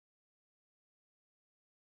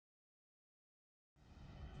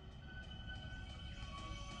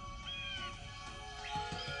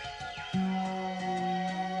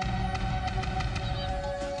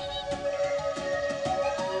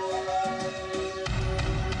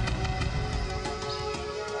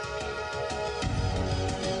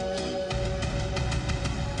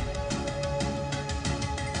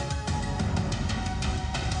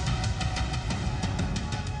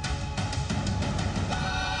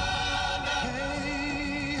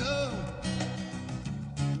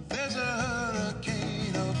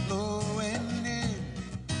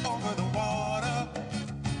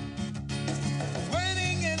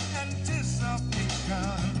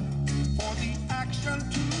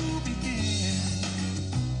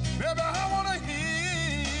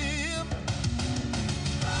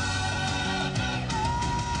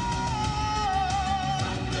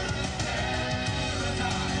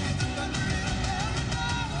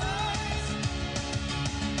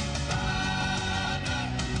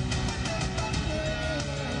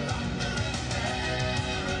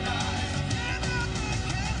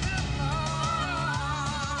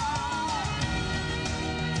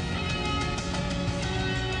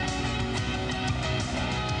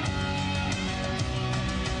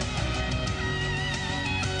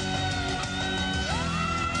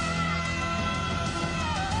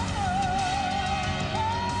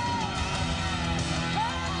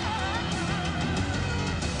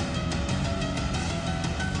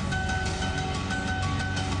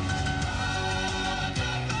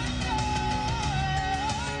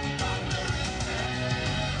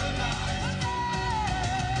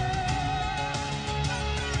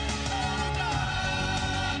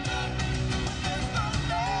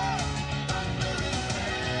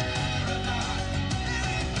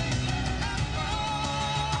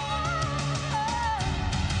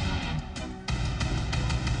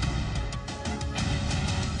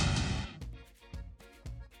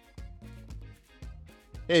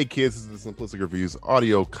Hey kids, this is the Simplistic Reviews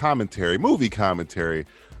audio commentary, movie commentary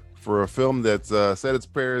for a film that's said its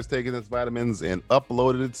prayers, taken its vitamins, and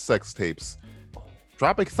uploaded its sex tapes.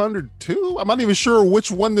 Tropic Thunder 2? I'm not even sure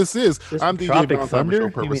which one this is. I'm DJ Tropic Valentine Thunder? for show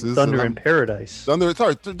purposes. You mean Thunder in Paradise?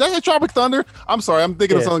 Sorry, did I say Tropic Thunder? I'm sorry, I'm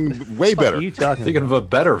thinking of something way What better. are you talking Thinking about? of a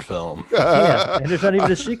better film. Yeah, and there's not even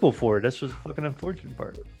a sequel for it. That's what's the fucking unfortunate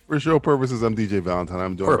part. For show purposes, I'm DJ Valentine.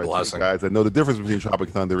 I'm joined For a by two blessing. guys that know the difference between Tropic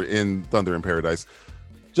Thunder and Thunder in Paradise.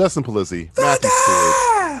 Justin Polizzi, Matthew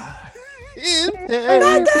Stewart. In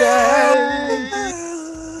Paradise.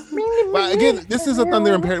 Well, again, this is a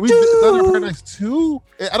Thunder in Paradise. Thunder in Paradise 2?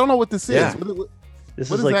 I don't know what this is. Yeah. This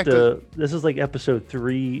What is is like that this is like episode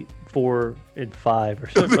 3, 4, and 5, or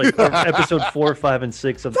something like or episode 4, 5, and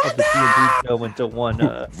 6 of the T&D show into one.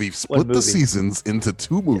 We've one split the movie. seasons into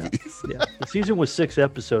 2 movies. Yeah, the season was 6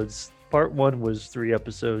 episodes. Part 1 was 3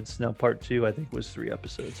 episodes. Now part 2, I think, was 3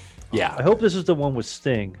 episodes. I Yeah. hope this is the one with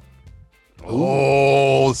Sting.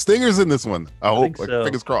 Oh, Stinger's in this one. I hope. think so.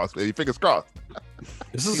 Fingers crossed, baby. Fingers crossed.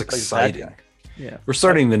 This is He plays exciting. that guy. Yeah. We're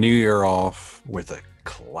starting the new year off with a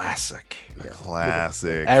classic.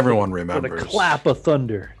 Classic. Everyone With a remembers. clap of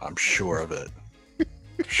thunder. I'm sure of it. I'm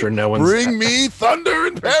sure no one's. Bring me Thunder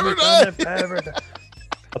in Paradise.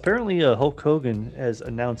 Apparently, Hulk Hogan has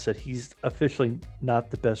announced that he's officially not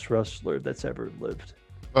the best wrestler that's ever lived.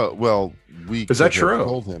 Well, we Is that could have true?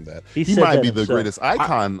 told him that He he said might that be the himself. greatest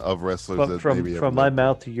icon of wrestlers From, that from, maybe ever from my lived.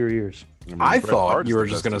 mouth to your ears. mean, I Bret thought Hart's you were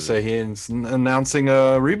the just best going to of it. say he's announcing a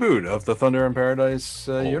reboot of the Thunder in Paradise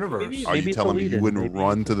universe. maybe- Are you it's a telling me you lead-in, wouldn't maybe.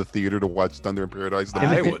 run to the theater to watch Thunder in Paradise? Him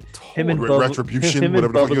I and- would Him and totally. Bubba, Retribution, him whatever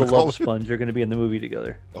and the fuck Bubba you the call Love it. Sponge are going to be in the movie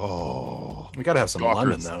together. Oh, We got to have some Gawkers.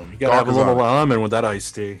 lemon, though. You got to have a Gawkers little on lemon with that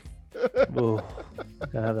iced tea. Oh,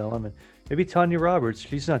 gotta have that lemon. Maybe Tanya Roberts.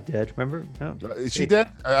 She's not dead. Remember? No. Is she dead?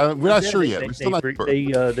 We're not sure yet. They, We're still not sure. they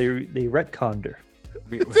retconned her.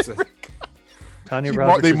 Tanya They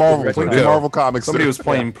Roberts. they was Marvel, the they Plinko. Marvel comics. Somebody was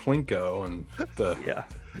playing Plinko, and the Yeah.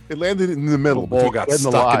 It landed in the middle. The ball between got dead and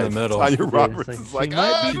stuck in alive. the middle. Tanya Yeah, Roberts it's is she like, might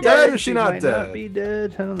ah, be dead or dead. she not might dead? Not be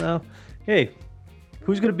dead. I don't know. Hey,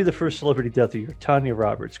 who's going to be the first celebrity death of the year? Tanya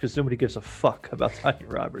Roberts, because nobody gives a fuck about Tanya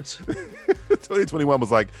Roberts. 2021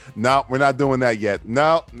 was like, no, we're not doing that yet.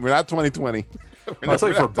 No, we're not 2020. I'll tell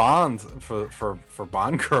you for Bond, for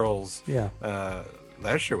Bond girls, Yeah.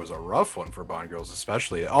 last year was a rough one for Bond girls,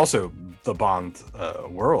 especially. Also, the Bond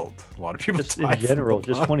world. A lot of people Just in died from general, the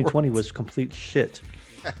just Bond 2020 world. was complete shit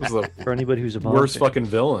It was the for anybody who's a Bond worst fan. fucking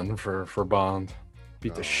villain for Bond.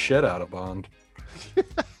 Beat the shit out of Bond.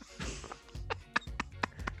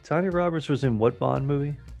 Tanya Roberts was in what Bond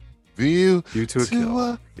movie? View Due to a kill.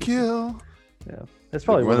 a kill. Yeah, that's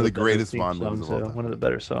probably One of the better greatest theme Bond movies songs, of all time. One of the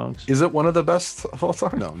better songs. Is it one of the best of all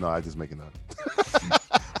time? No, I just making that.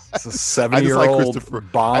 It's a 70-year-old Christopher-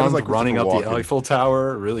 I Bond just like running up Christopher the Walken. Eiffel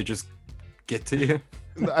Tower. Really just get to you.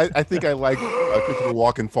 I think I like Christopher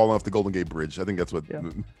Walken falling off the Golden Gate Bridge. I think that's what. Yeah.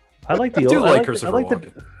 I like the I do old, like I like, Christopher I like the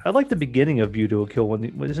Walken. I like the beginning of View to a Kill one.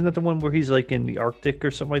 Isn't that the one where he's like in the Arctic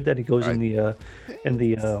or something like that? He goes in the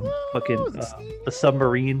fucking the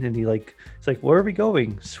submarine and it's like, where are we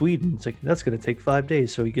going? Sweden. It's like that's gonna take 5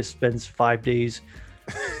 days. So he just spends 5 days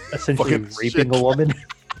essentially Fucking raping shit. a woman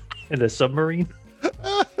in a submarine.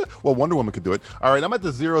 Well, Wonder Woman could do it. All right, I'm at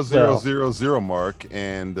the 0000 mark,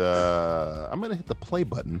 and I'm gonna hit the play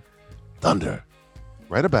button. Thunder,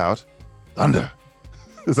 right about thunder.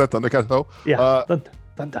 Is that thunder kind of Yeah.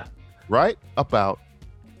 Thunder. right about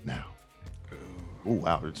now? Oh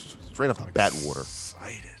wow, it's straight off the bat water.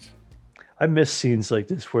 Excited. I miss scenes like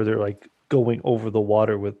this where they're like going over the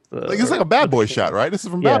water with Like it's like a Bad Boy shot, right? This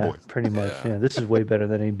is from yeah, Bad Boys. pretty much. Yeah, this is way better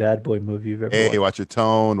than any Bad Boy movie you've ever Hey, watched. watch your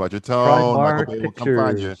tone. Watch your tone. Primark Michael Bay will come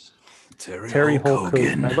find you. Pictures. Terry Hulk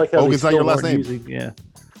Hogan. I like how Hogan's they not your still last more name. Music. Yeah.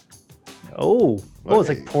 Oh, it's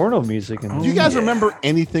like porno music. And Do you guys remember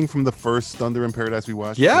anything from the first Thunder in Paradise we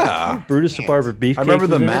watched? Yeah. Brutus the Barber Beefcake. I remember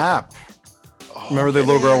the was in it? map. Remember the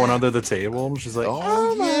little girl went under the table and she's like,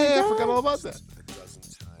 Oh, yeah, I forgot all about that.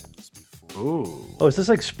 ooh. Oh, is this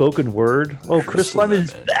like spoken word? Oh, Chris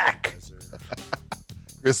Lemon's back.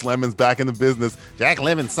 Chris Lemon's back in the business. Jack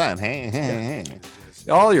Lemon's son. Hey.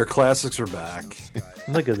 All your classics are back.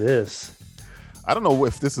 Look at this. I don't know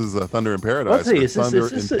if this is Thunder in Paradise Let's see. or Is this, Thunder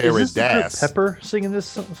is this, in is this the Paradise. Pepper singing this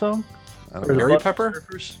song? I don't Or know. the Gary Buck Pepper?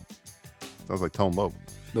 Surfers? Sounds like Tone Loc.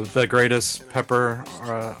 The greatest Pepper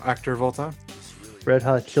actor of all time. Red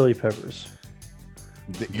Hot Chili Peppers.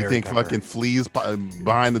 You Gary think Pepper. fucking Flea's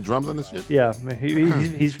behind the drums on this shit? Yeah, man,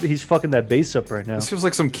 he's fucking that bass up right now. This feels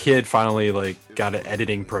like some kid finally got an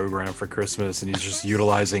editing program for Christmas and he's just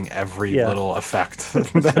utilizing every Yeah. little effect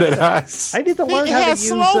that it has. I need to learn It how to has use.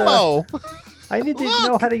 slow mo. I need to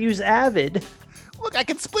know how to use Avid. Look, I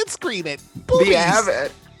can split screen it. We have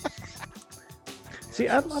it. See,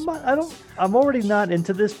 I'm already not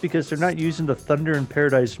into this because they're not using the Thunder in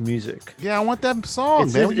Paradise music. Yeah, I want that song,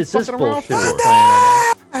 It's man. this, What you it's this fucking around bullshit for? they're playing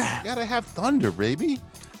right You gotta have thunder, baby.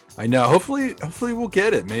 I know. Hopefully we'll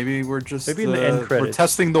get it. Maybe we're just Maybe in the end we're credits.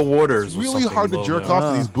 testing the waters. It's with really something hard to low jerk now.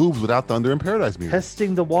 off to these boobs without Thunder in Paradise now. music.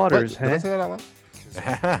 Testing the What? waters, Did I say huh? that out loud?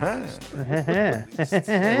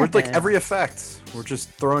 We're like every effect. We're just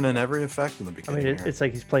throwing in every effect in the I beginning. mean, here. it's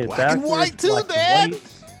like he's playing Black and backwards, white too, black and Dad. white.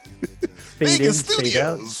 Fade Vegas in, fade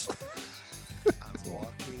out. Studios.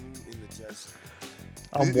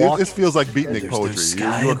 I'm It walking. this feels like beatnik There's no poetry.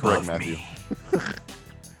 sky You're correct, above Matthew. me.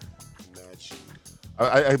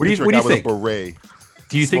 I do you picture a guy with think? a beret.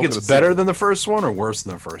 Do you think Smoking it's a better cigarette. than the first one or worse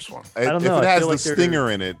than the first one? don't If know, it I has feel the like they're-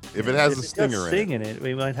 stinger in it, if it has If the it's got stinger in sting it, in it,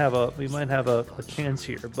 we might have a chance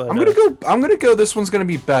here. But I'm gonna go. This one's gonna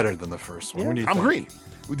be better than the first one. Yeah. What do you I'm think?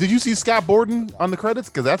 green. Did you see Scott Borden on the credits?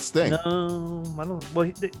 Because that's Sting. No, I don't.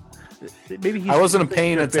 Well, maybe he's. I wasn't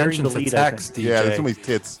paying they're burying attention the to lead, I text, think. DJ. Yeah, there's so many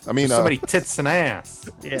tits. I mean, There's so many tits and ass.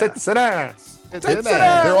 Yeah. Tits and ass. they're, Tits and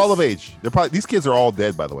ass. they're all of age. They're probably these kids are all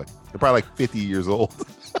dead, by the way. They're probably like 50 years old.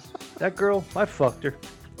 That girl, I fucked her.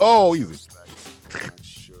 Oh, easy.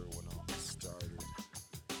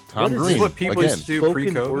 Tom What is This Green is what people again. used to do Spoken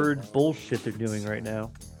pre-COVID. word bullshit they're doing right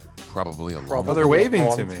now. Probably a long. Probably they're waving a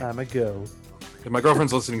long to me. time ago. If my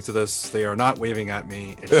girlfriend's listening to this, they are not waving at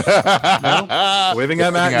me. It's Waving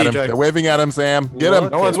at Matt, him. DJ. They're waving at him, Sam. Get him.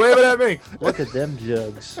 Look no one's waving at me. Look at them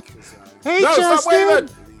jugs. Hey, No, stop waving.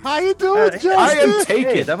 How you doing, Hey, Justin? I am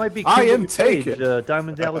taken. Hey, that might be I am Kimberly Page, taken.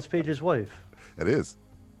 Diamond Dallas Page's wife. It is.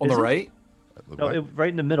 On Is the it? right? No, right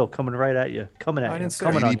in the middle, coming right at you, coming I at you, didn't see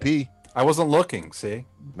coming on you. EDP. I wasn't looking. See,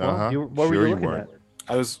 Well, Uh-huh. what were Sure you looking weren't.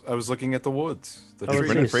 at? I was looking at the woods. The Oh, let's trees.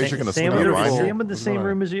 Brendan see, Fraser gonna Sam, swing out Sam, behind you? Sam in the same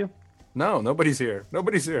room as you? No, nobody's here.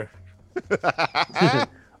 Nobody's here. I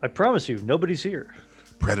promise you, nobody's here.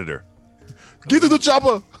 Predator. Get to the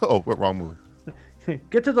chopper. Oh, what wrong movie?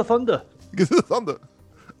 Get to the thunder. Get to the thunder.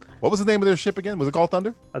 What was the name of their ship again? Was it called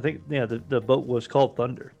Thunder? I think, yeah, the boat was called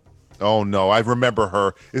Thunder. Oh no, I remember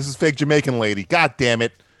her. This is fake Jamaican lady. God damn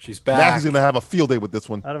it. She's Max back. is gonna have a field day with this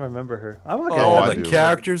one. I don't remember her. I'm not Oh, gonna I the do.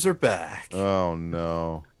 characters are back. Oh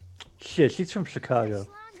no. Shit, she's from Chicago.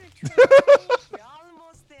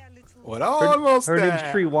 What almost Her name's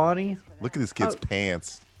there. Triwani. Look at this kid's Oh.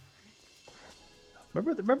 pants.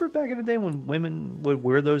 Remember back in the day when women would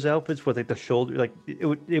wear those outfits with like the shoulder, like it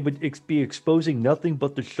would be exposing nothing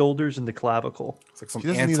but the shoulders and the clavicle. It's like some She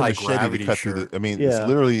doesn't need a machete to anti-gravity cut through shirt. the. I mean, Yeah. it's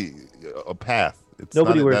literally a path. It's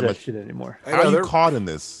Nobody not wears that that much. shit anymore. I How know, are you they're- caught in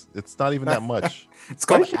this? It's not even that much. It's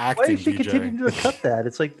Why called does acting, she continue DJ. to cut that?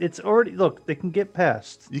 It's like it's already look. They can get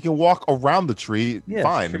past. You can walk around the tree. Yeah,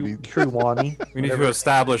 Fine. I mean, Triwani. We need to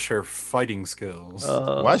establish her fighting skills.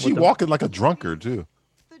 why is she walking like a drunkard too?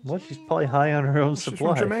 Well, she's probably high on her own She's from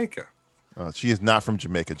supply. Jamaica. She is not from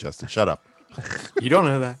Jamaica, Justin. Shut up. You don't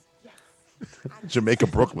know that. Jamaica,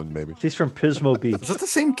 Brooklyn, maybe. She's from Pismo Beach. Is that the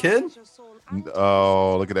same kid?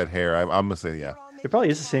 Oh, look at that hair. I'm gonna say yeah. It probably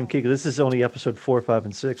is the same kid. 'Cause this is only episode 4, 5,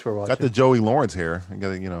 and 6 we're watching. Got the Joey Lawrence hair. I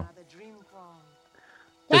got you know.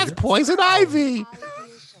 That's poison ivy.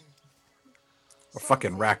 A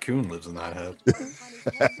fucking raccoon lives in that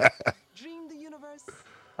head.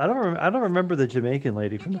 I don't remember the Jamaican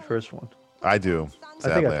lady from the first one. I do. I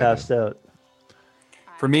think I passed out.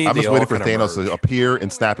 For me, I'm they just all waiting for kinda Thanos to merge. appear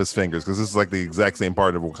and snap his fingers because this is like the exact same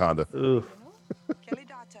part of Wakanda. Ooh,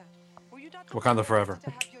 Wakanda forever.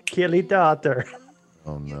 Kelly daughter.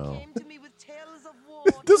 Oh no.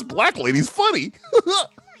 This black lady's funny.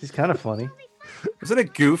 She's kind of funny. Isn't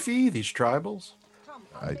it goofy? These tribals.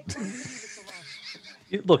 I,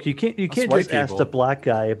 Look, you can't white just ask people. the black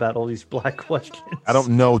guy about all these black questions. I don't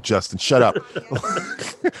know, Justin. Shut up.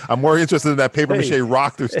 I'm more interested in that paper mache Hey.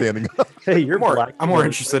 rock they're standing up. Hey, you're black. I'm more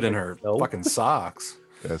interested in her No. fucking socks.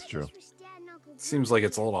 That's true. Seems like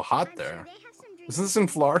it's a little hot there. Isn't this in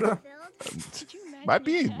Florida? Might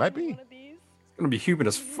be. It's gonna be humid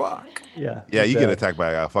as fuck. Yeah. Yeah, you get exactly. attacked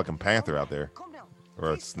by a fucking panther out there.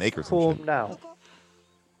 Or a snake or some Cool shit. now.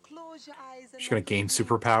 She's gonna gain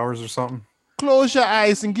superpowers or something. Close your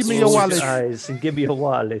eyes and give me your Close wallet. your eyes and give me a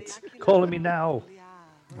wallet. Calling me now.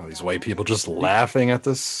 All these white people just laughing at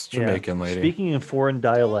this Yeah. Jamaican lady. Speaking in foreign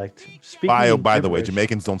dialect. Speaking By in the way, gibberish.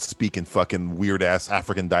 Jamaicans don't speak in fucking weird ass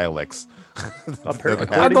African dialects. Apparently-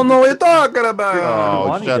 I don't know what you're talking about. Oh,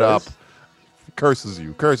 Ronnie shut does. up. Curses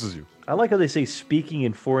you. I like how they say speaking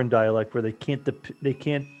in foreign dialect where they can't they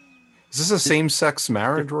can't. Is this a same-sex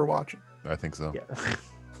marriage we're watching? I think so. Yeah.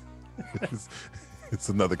 It's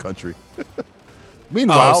another country. I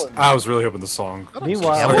Meanwhile, was really hoping the song.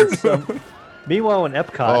 Meanwhile, Meanwhile, in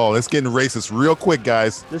Epcot, Oh, it's getting racist real quick,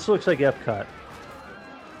 guys. this looks like Epcot.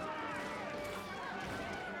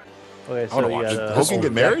 Okay, so wanna you watch got this Hogan one. get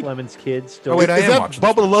Jack married? Lemon's kid still. Oh, wait, I Is am that watching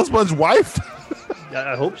Bubba the Love Sponge's wife?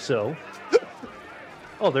 I hope so.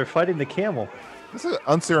 Oh, they're fighting the camel. This is an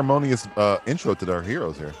unceremonious intro to our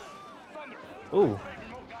heroes here. Oh,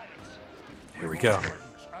 Here we go.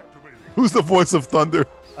 Who's the voice of Thunder?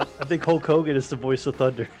 I think Hulk Hogan is the voice of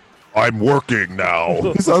Thunder. I'm working now.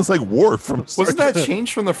 He sounds like Worf from Star Wasn't that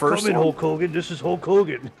changed from the first Come in, one? Hulk Hogan. This is Hulk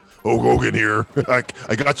Hogan. Hulk Hogan here. I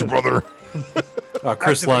got you, brother.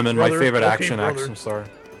 Chris Activate, Lemon, my brother. favorite Okay, action brother. star.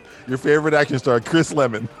 Your favorite action star, Chris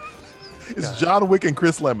Lemon. It's John Wick and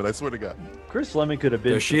Chris Lemon, I swear to God. Chris Lemon could have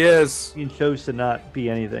been. There she is. He chose to not be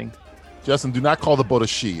anything. Justin, do not call the boat a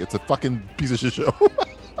she. It's a fucking piece of shit show.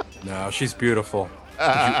 No, she's beautiful.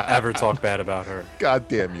 If you ever talk bad about her, God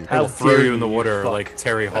damn you. I will How throw dare you in the you, water fuck. like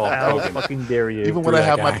Terry Hawk How Hogan. fucking dare you? Even when I that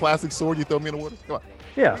have my guy. plastic sword, you throw me in the water? Come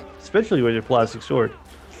Yeah, especially with your plastic sword.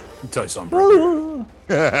 Let me tell you something, bro.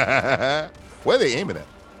 on. Where are they aiming at?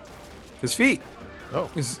 His feet. Oh,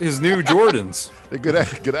 His new Jordans. they're good,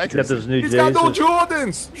 good Got accuracy. those new He's got days. no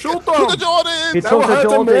Jordans. Shoot To the them. Jordan! It's That will all the hurt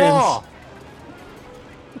them Jordans. more.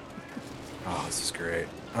 Oh, this is great.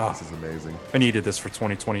 Oh, This is amazing. I needed this for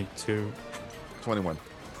 2022. 21.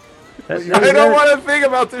 That- I that- don't want to think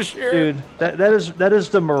about this year. Dude, that is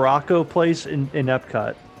the Morocco place in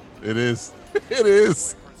Epcot. It is. It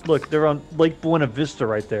is. Look, they're on Lake Buena Vista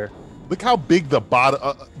right there. Look how big the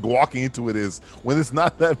bottom walking into it is when it's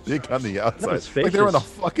not that big on the outside. it's Like they're on a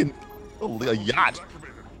spacious. fucking a yacht.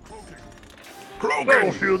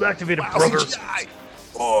 Battlefield activated, Wow, brother. CGI.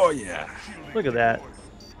 Oh yeah. Look at that.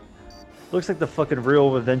 Looks like the fucking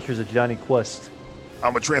real adventures of Johnny Quest.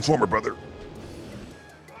 I'm a transformer, brother.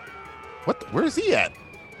 What? Where is he at?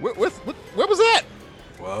 Where was that?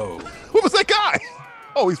 Whoa. What was that guy?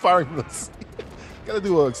 Oh, he's firing from the sea. Gotta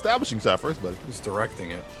do an establishing shot first, buddy. Who's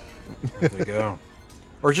directing it? There they go.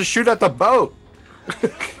 Or just shoot at the boat.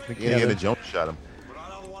 Indiana Jones shot him.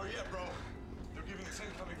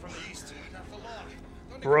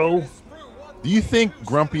 Bro, Do you think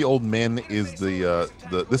Grumpy Old Men is the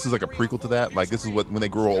this is like a prequel to that? Like this is what when they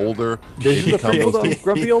grow older, this is the become prequel those to two-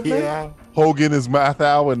 Grumpy Old Man? Yeah. Hogan is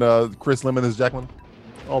Mathau and Chris Lemon is Jacqueline.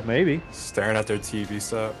 Oh, maybe. Staring at their TV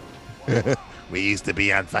set. We used to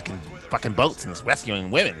be on fucking boats and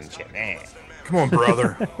rescuing women and shit. Man. Come on,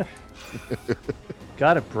 brother.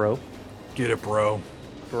 Got it, bro. Get it, bro.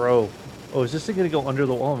 Bro. Oh, is this thing gonna go under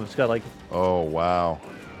the wall? It's got like. Oh wow.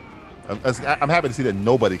 I'm happy to see that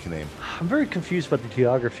nobody can aim. I'm very confused about the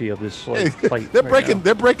geography of this like fight. they're right breaking now.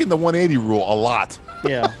 they're breaking the 180 rule a lot.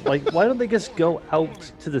 Yeah, like why don't they just go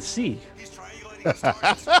out to the sea?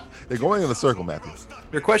 They're going in a circle, Matthew.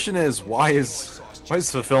 Your question is why is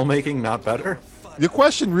the filmmaking not better? The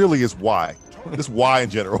question really is why. Just why in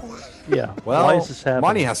general. Yeah. Well, why is this happening?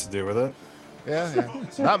 money has to do with it. Yeah.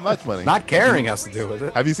 Not much money. Not caring has to do with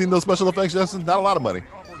it. Have you seen those special effects, Justin? Not a lot of money.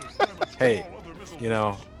 Hey, you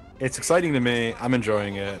know, it's exciting to me. I'm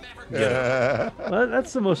enjoying it. Get it. Well,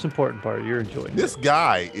 that's the most important part. You're enjoying This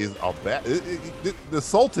guy is a bad. The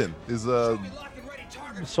Sultan is a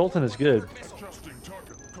it. Sultan is good.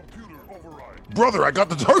 brother. I got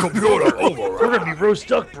the target computer. We're gonna be roast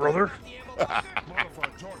duck, brother. I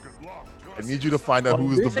need you to find out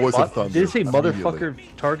who is Did the it say voice mo- of Thunder. Did it say immediately. motherfucker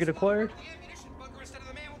target acquired?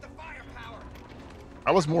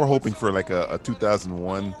 I was more hoping for like a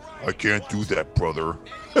 2001. I can't do that, brother.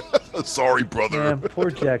 Sorry, brother. Yeah, poor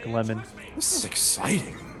Jack Lemon. This is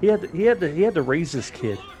exciting. He had to raise his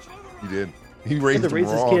kid. He did. He He had raised to him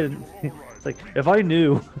raise his wrong. kid. It's like if I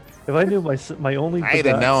knew my only. I'd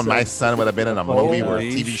have known my son would have been in a movie or a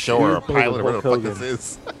Holy TV show or a shit. pilot or whatever the fuck Hulk this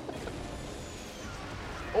is.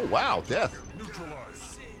 Oh wow, death.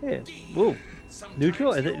 Yeah. Whoa.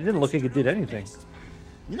 Neutral? It didn't look like it did anything.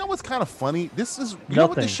 You know what's kind of funny? This is you know what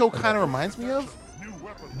Nothing. this show kind of reminds me of?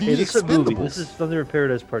 The Hey, this is a movie. Expendables. This is Thunder in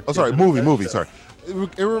Paradise Part 2. Oh, sorry, movie. Sorry,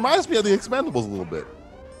 it reminds me of the Expendables a little bit.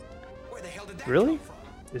 Really?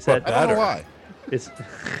 Is What, that I don't know Better. why. is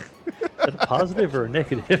that a positive or a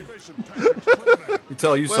negative? You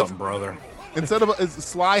tell you Well, something, brother. Instead of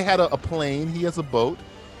Sly had a plane, he has a boat.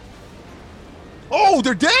 Oh,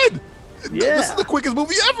 they're dead! Yeah. This is the quickest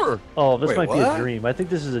movie ever. Oh, this Wait, might be a what? dream. I think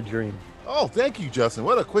this is a dream. Oh, thank you, Justin.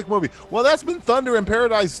 What a quick movie. Well, that's been Thunder in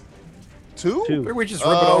Paradise 2? Two. Maybe we just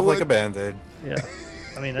rip it off like what- a band-aid. Yeah.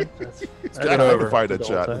 I mean, that's Gotta over. magnify that The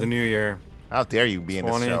shot. whole The new year, How dare you be in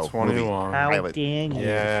this show? 2021. How Pilot. dang you?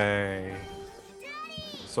 Yay.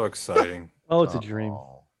 So exciting. Oh, it's a dream.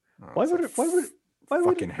 Oh. Why would it? Why would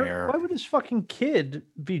Fucking her- hair. Why would this fucking kid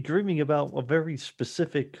be dreaming about a very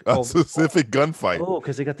specific? A specific gunfight. Oh,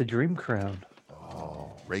 because they got the dream crown.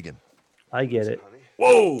 Reagan. I get it.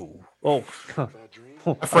 Whoa! Oh,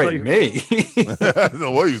 That frightened me. I don't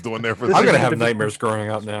know what he was doing there for. I'm gonna have nightmares growing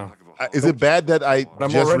up now. Is it bad that I I'm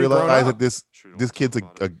just already grown realized up. that this kid's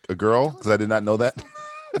a girl? Because I did not know that.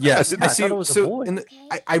 Yes, I thought it was a boy.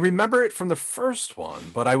 I remember it from the first one,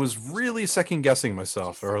 but I was really second guessing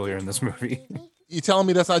myself earlier in this movie. You telling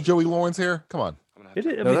me that's not Joey Lawrence hair? Come on. It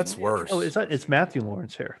is, I No, mean, that's worse. Oh, it's not. It's Matthew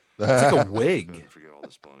Lawrence hair. It's like a wig.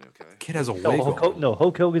 Kid has a wig. No,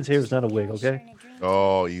 Hulk Hogan's hair is not a wig. Okay.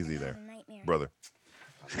 Oh, easy there, brother.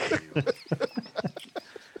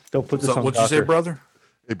 Don't put this So, on. what'd you say, Docker. brother?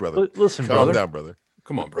 Hey, brother. Listen, Calm brother. down, brother.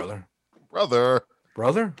 Come on, brother. Brother.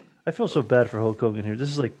 Brother? I feel so bad for Hulk Hogan here. This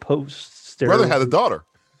is like post steroid. Brother had a daughter.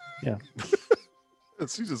 Yeah.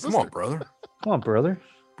 She's a sister. Come on, brother. Come on, brother.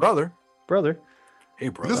 Brother. Brother. Hey,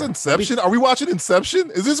 Is brother. this Inception? Are we watching Inception?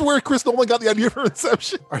 Is this where Chris Nolan got the idea for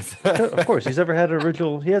Inception? Of course, he's never had an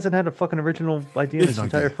original. He hasn't had a fucking original idea in his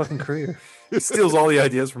entire fucking career. He steals all the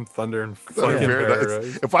ideas from Thunder and fucking Paradise.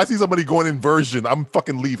 Paradise. If I see somebody going inversion, I'm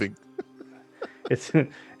fucking leaving. It's.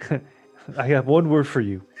 I have one word for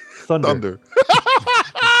you. Thunder. Thunder.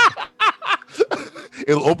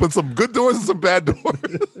 It'll open some good doors and some bad doors.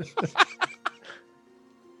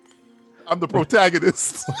 I'm the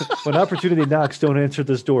protagonist. When opportunity knocks, don't answer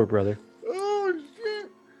this door, brother. Oh shit!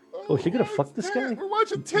 Oh, she gonna fuck this guy? We're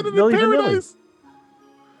watching Tenet in Milli Vanilli. Paradise.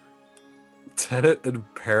 Tenet in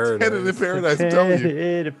Paradise. Tenet in Paradise. I'm telling you.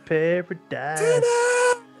 Tenet in paradise.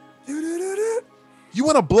 You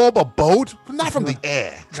want to blow up a boat? Not from the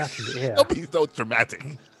air. Not from the air. Don't be so dramatic.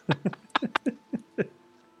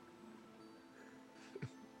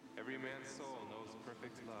 Every man's soul knows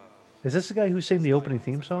perfect love. Is this the guy who sang the opening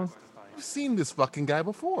theme song? I've seen this fucking guy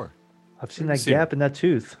before. I've seen that Seen gap in that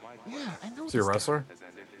tooth. Yeah, I know. Is he a this guy. wrestler?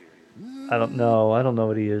 I don't know. I don't know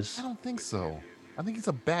what he is. I don't think so. I think he's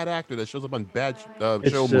a bad actor that shows up on bad It's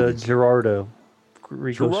show movies. Gerardo.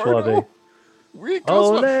 Rico Gerardo? Suave. Rico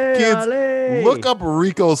Ole, Suave. Kids, ole. look up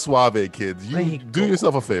Rico Suave, kids. You Rico. do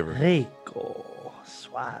yourself a favor. Rico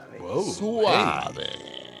Suave. Whoa. Suave. Hey.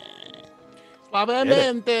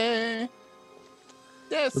 Suavemente.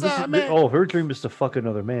 Oh, her dream is to fuck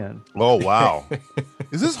another man. Oh wow!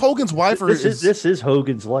 Is this Hogan's wife or This is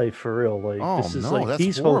Hogan's life for real. Like Oh, this is no, like that's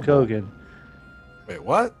he's horrible. Hulk Hogan. Wait,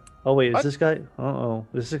 what? Oh wait, is What? this guy?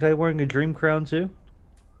 Is this guy wearing a dream crown too?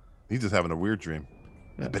 He's just having a weird dream.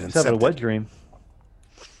 I've been He's having a incepted. wet dream.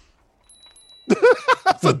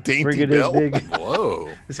 That's a dainty Bring it bell. in big. Whoa.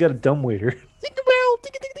 He's got a dumbwaiter. Tinker bell,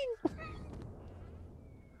 ting ting ting.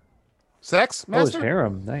 Sex, Oh, his master.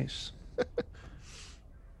 harem, nice.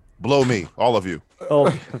 Blow me, all of you. Oh,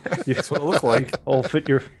 you, That's what it looked like. oh, put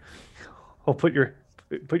your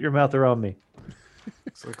mouth around me.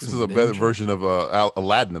 It's like This some is a better ninja. version of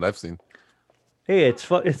Aladdin that I've seen. Hey, it's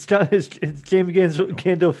Jamie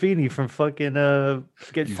Gandolfini from fucking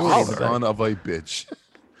Get You 40 in the Son back. of a bitch.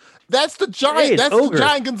 That's the giant. Hey, it's that's the Ogre.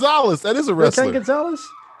 giant Gonzalez. That is a Is that wrestler. Giant Gonzalez?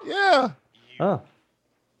 Yeah. Oh,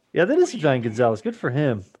 yeah, that is a Giant Gonzalez. Good for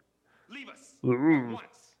him. Leave us Ooh. once.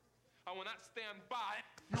 I will not stand by.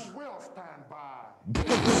 You will stand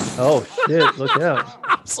by. Oh shit! Look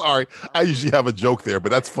out. Sorry, I usually have a joke there,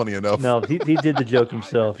 but that's funny enough. No, he did the joke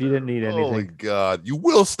himself. He didn't need Holy anything. God, you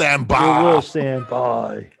will stand by, You will stand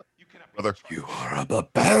by. brother. You are a I'm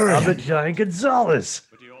barbarian. a Giant Gonzalez.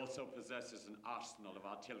 But he also possesses an arsenal of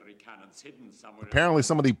artillery cannons hidden somewhere. Apparently,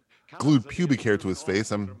 somebody glued pubic hair to his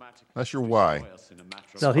face. I'm not sure why.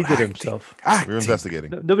 No, he did it himself. We're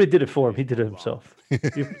investigating. Nobody did it for him. He did it himself.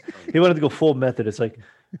 he wanted to go full method. It's like,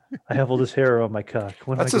 I have all this hair on my cock.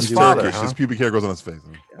 When That's I can his do father. Turkish. huh? His pubic hair goes on his face.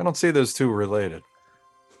 I don't see those two related.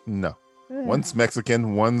 No, one's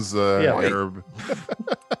Mexican, one's Yeah. Arab,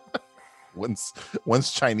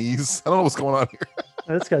 one's Chinese. I don't know what's going on here.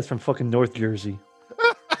 it. This guy's from fucking North Jersey.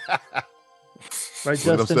 Right, Look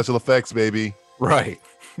up Justin? special effects, baby. Right.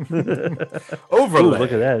 Ooh, Overlay.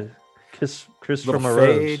 look at that. Kiss Little from a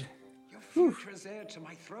rose. fade. Your future's heir to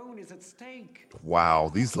my throne is at stake.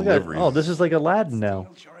 Wow, these Look at, deliveries. oh, this is like Aladdin now.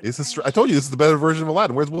 I told you this is the better version of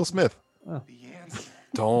Aladdin. Where's Will Smith?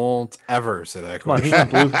 Don't ever say that. Come on,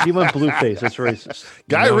 question. he went blue face. That's racist.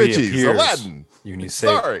 Guy know he Ritchie's appears. Aladdin. You need to say.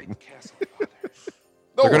 Starring.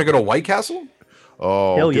 They're gonna go to White Castle.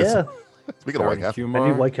 Oh, Hell guess- yeah. Speaking of White Starring Castle, I need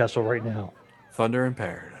Kumar, White Castle right now. Thunder in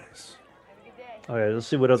Paradise. All right, let's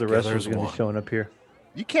see what other Together wrestlers as are going to one. be showing up here.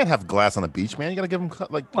 you can't have glass on a beach, man. You gotta give them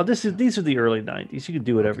like. Oh, these are the early '90s. You can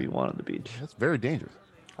do whatever you want on the beach. That's very dangerous.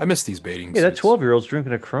 I miss these baiting. Yeah, that suits. 12-year-old's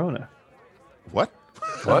drinking a Corona. What?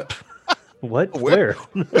 What? What? Where?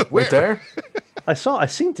 Where? Right there? I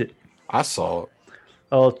seen it. I saw it.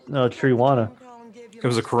 Oh, no, Triwana. It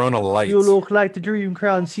was a Corona Light. You look like the Dream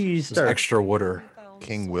Crown It was Sister. extra water.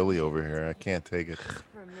 King Willie over here. I can't take it.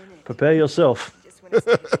 Prepare yourself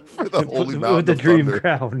The holy with mountain the of dream thunder.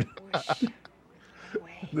 crown.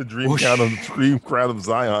 The dream crown of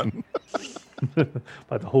Zion.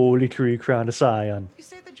 By the holy tree crown of Sion. You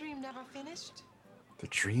say the dream never finished? The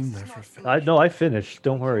dream never finished. I finished.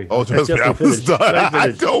 Don't worry. Oh, trust me, I definitely was finished. done. I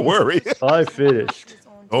finished. Don't worry. I finished.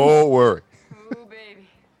 Don't worry. Ooh, baby.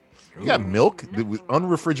 You got milk? It was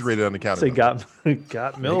unrefrigerated on the counter. So you got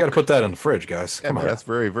got You milk. got to put that in the fridge, guys. Yeah, Come man, on. that's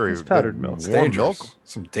very, very It's powdered milk. It's Warm dangerous. milk.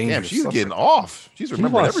 Some dangerous Damn, she's stuff. getting off. She's He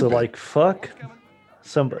remembering wants to everything. like fuck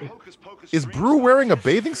somebody. Is Brew wearing a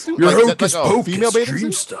bathing suit? Your Like, is that hocus like a pocus female bathing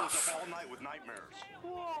dream suit? stuff.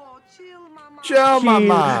 Whoa, chill, mama. Ciao,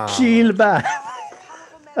 mama. Chill back.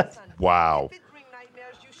 Wow.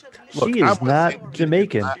 She is I'm- not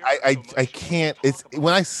Jamaican. I can't. It's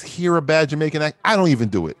when I hear a bad Jamaican act, I don't even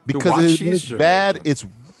do it because watch it's she's bad. Jamaican. It's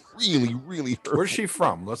really, really hurtful. Where's she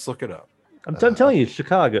from? Let's look it up. I'm telling you,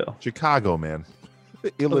 Chicago. Chicago, man.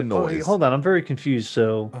 Wait, Illinois. hold on, I'm very confused.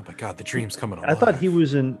 So Oh my god, the dream's coming alive. I thought he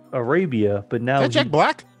was in Arabia, but now Is that Jack he-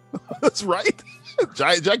 Black? That's right.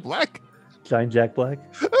 Giant Jack Black. Giant Jack Black,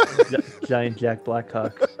 Giant Jack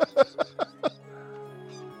Blackhawk.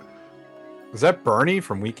 Is that Bernie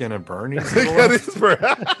from Weekend at Bernie's? That is for-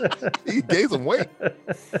 he gained some weight.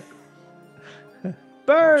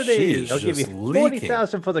 Bernie, She is I'll give you just leaking.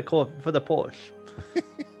 40,000 for the Porsche.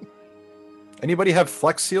 Anybody have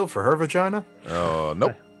Flex Seal for her vagina? Oh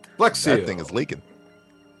nope. Flex Seal. That thing is leaking.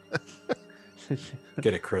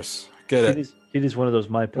 Get it, Chris. Get it. It is one of those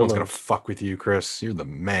my No one's gonna pillows. fuck with you, Chris. You're the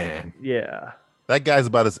man. Yeah, That guy's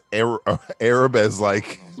about as Arab as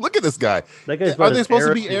like. Look at this guy. that guy's. Are about they as supposed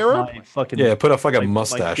to be as Arab? my Fucking Yeah, put a fucking my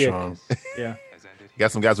mustache dick. on. Yeah, You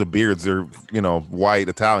got some guys with beards. They're white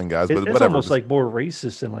Italian guys, but it's whatever. almost like more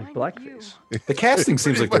racist than like blackface. The casting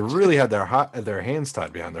seems like they Pretty much. really had their hands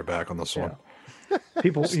tied behind their back on this one.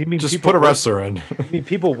 People, you mean Just people put a weren't- wrestler in. You mean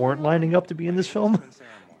people weren't lining up to be in this film?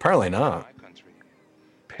 Apparently not.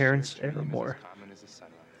 Parents evermore.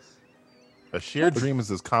 a shared dream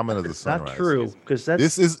is as common as the sunrise. Not true, because that's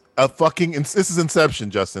This is a fucking. This is Inception,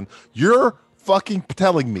 Justin. You're fucking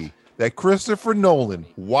telling me that Christopher Nolan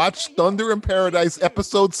watched Thunder in Paradise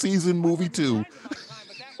episode season movie 2,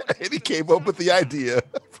 and he came up with the idea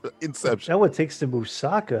for Inception. now what takes to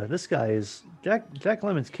Musaka. This guy is Jack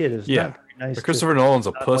Lemon's kid is Yeah. not very nice. But to- Christopher Nolan's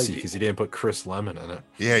a not pussy like- because he didn't put Chris Lemon in it.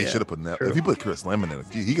 Yeah, he Yeah, should have put that. true. If he put Chris Lemon in it,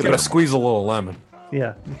 he You could gotta have. squeeze a little lemon.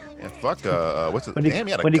 Yeah, Yeah, fuck. What's it? when you Damn,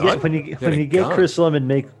 he had a when you gun. get when you a get gun. Chris Lemon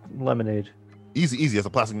make lemonade. Easy. That's a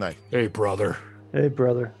plastic knife. Hey, brother. Hey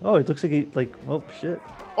brother. Oh, it looks like he like oh shit.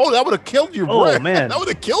 Oh, that would have killed you, Oh, bro. man. That would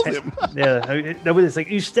have killed him. Yeah, that was it's like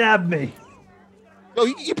you stabbed me. Yo,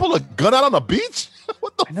 you pull a gun out on the beach?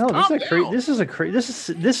 What the? No, calm this is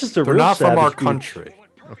down. this is the They're real not from our Savage Beach. country.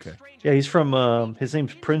 Okay. Yeah, he's from his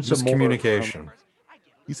name's Prince of Miscommunication.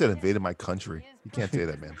 He said invaded my country. You can't say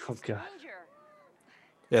that, man. Oh god.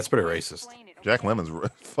 Yeah, it's pretty racist. Jack Lemon's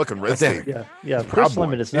fucking red Damn it. state. Yeah, Proud Chris boy.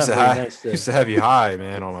 Lemon is Used not to, very ha- nice. used to have you high,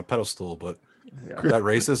 man, on my pedestal, but Yeah. that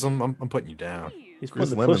racism, I'm putting you down. He's Chris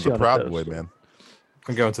putting the Lemon's pussy a on proud pedestal. boy, man.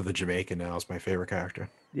 I'm going to the Jamaican now. It's my favorite character.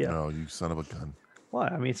 Yeah. No, you son of a gun. Why?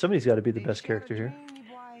 I mean, somebody's got to be the best character here.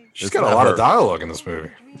 She's It's got a not lot her. of dialogue in this movie.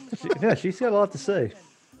 Yeah, she's got a lot to say.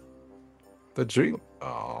 The dream.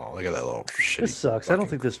 Oh, look at that little shit. This sucks. I don't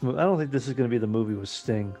think this. I don't think this is going to be the movie with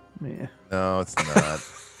Sting. Yeah. No, it's not.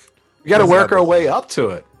 We got to That's work not our the- way up to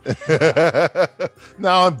it. No,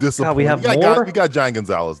 I'm disappointed. we have got, more? we got John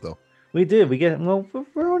Gonzalez though. We did. We get. Well,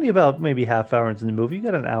 we're only about maybe half hour into the movie. You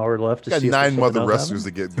got an hour left to We got see. if 9 there's mother something else wrestlers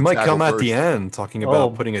happening. to get. He might tackle come at first. the end talking about Oh.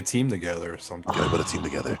 putting a team together or something. Gotta put a team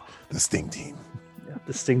together. The Sting team. Yeah,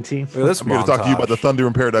 the Sting team. Look at this I'm here to talk to you about the montage. Thunder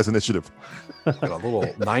in Paradise initiative. Got a little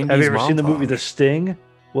 90s Have you ever seen the movie montage. The Sting?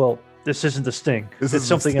 Well, this isn't The Sting. This it's is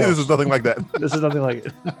something This else. is nothing like that. This is nothing like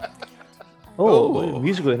it. Oh, Oh.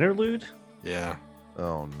 musical interlude. Yeah.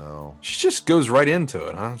 Oh no. She just goes right into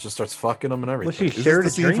it, huh? Just starts fucking them and Was everything. she Is shared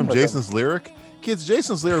this the a scene dream from with him? Jason's Lyric? Kids,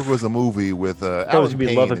 Jason's Lyric was a movie with was Alan gonna be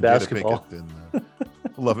Payne Love and and Jada Basketball. Pinkett, and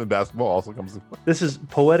Love and Basketball also comes to This is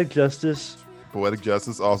Poetic Justice. Poetic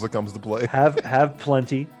Justice also comes to play. Have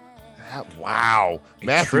plenty. Wow.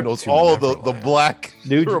 Matthew trip knows to all of the Neverland. black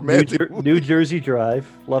romantic New Jersey Drive.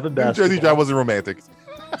 Love and New Basketball. Jersey Drive wasn't romantic.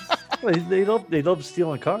 Well, they love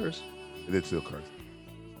stealing cars. They did steal cars.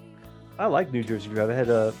 I like New Jersey Drive. I had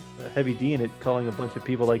a Heavy D in it, calling a bunch of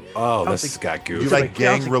people like, Oh, I this think- has got You goofy. like, like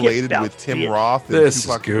gang get related out, with Tim get- Roth and This is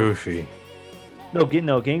Tupac? goofy.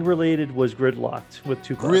 no, gang related was Gridlocked with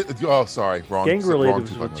Tupac. Oh, sorry, wrong. Gang wrong related was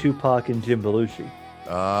Tupac with movie. Tupac and Jim Belushi.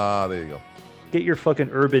 Ah, there you go. Get your fucking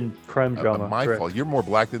urban crime drama. My correct. fault. You're more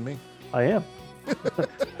black than me. I am.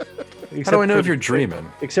 How do I know for if you're the-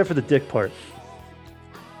 dreaming? Except for the dick part.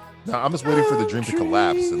 No, I'm just waiting for the dream to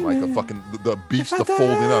collapse and like a fucking the beach to fold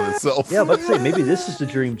in on itself. Yeah, let's say maybe this is the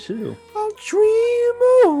dream too. I'll dream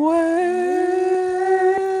away.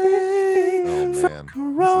 Oh man,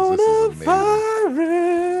 this is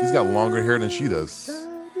amazing. He's got longer hair than she does.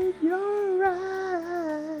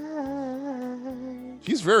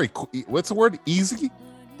 She's very. What's the word? Easy.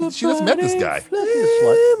 She just met this guy.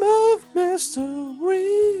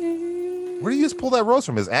 Where did you just pull that rose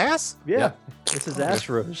from? His ass? Yeah, this is ass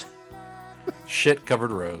rose. Shit covered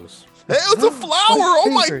rose. Hey, it's a flower! Oh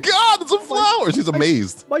my favorite. God, it's a flower! She's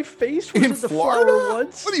amazed. My face was In in the Florida? flower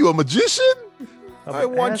once. What are you, a magician? I'm I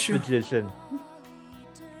an want ass you. magician.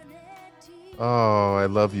 Oh, I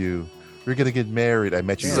love you. We're gonna get married. I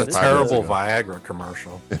met you. This Yeah, is a this terrible is Viagra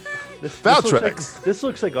commercial. This Valtrex. looks like, this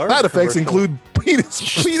looks like our Side effects commercial. include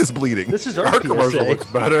penis bleeding. This is our, Our commercial PSA. looks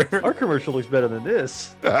better. Our commercial looks better than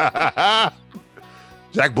this. Jack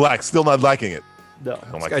Black still not liking it. No. I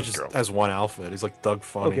don't This like guy this just girl. has one outfit. He's like Doug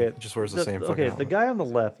Funny. Okay, Just wears the same fucking okay, the outfit. guy on the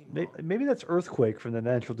left, maybe that's Earthquake from the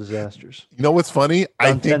Natural Disasters. You know what's funny? I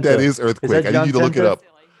John think Tenta. that is Earthquake. that I John need you to look it Tenta? up.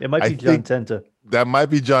 It might I be John think- Tenta, That might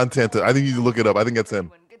be John Tenta. I think you need to look it up. I think that's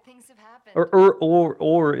him. Good things have happened.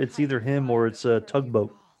 or it's either him or it's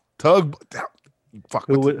Tugboat. Fuck.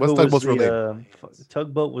 Who, What's who was Tugboat's real name?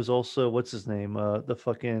 Tugboat was also what's his name?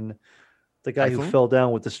 The guy who Typhoon? fell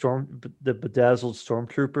down with the bedazzled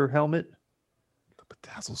stormtrooper helmet.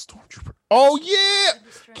 Bedazzled Stormtrooper. Oh yeah,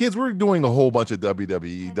 kids, we're doing a whole bunch of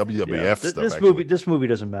WWE, WWF Yeah, stuff. this movie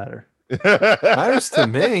doesn't matter. Matters to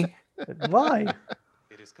me. Why?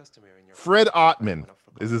 Fred Ottman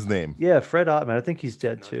is his name. Yeah, Fred Ottman. I think he's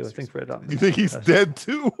dead too. I think Fred Ottman. You think he's dead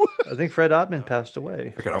too? I think Fred Ottman passed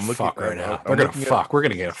away. We're gonna I'm looking- fuck right now. I'm We're gonna looking at- fuck. We're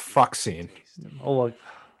gonna get a fuck scene. Oh, well,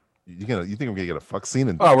 You think we're gonna get a fuck scene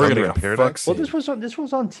in Oh, we're Thunder gonna in get a Paradise? fuck scene. this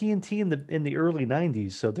was on TNT in the early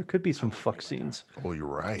 '90s, so there could be some fuck scenes. Oh, you're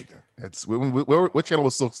right. It's what channel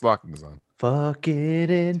was Silk Stockings on? Fucking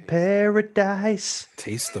in paradise.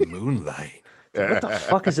 Taste the moonlight. What the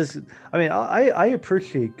fuck is this? I mean, I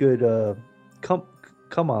appreciate good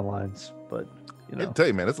come on lines, but you I know, tell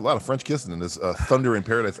you, man, there's a lot of French kissing in this Thunder in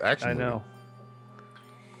Paradise action. I movie. know.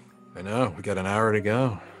 I know. We got an hour to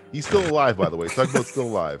go. He's still alive, by the way. Tugboat's still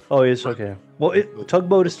alive. Oh, it's okay. Well,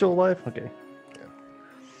 Tugboat is still alive. Okay,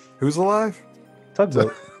 Who's alive?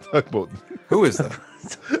 Tugboat. Tugboat. Who is that?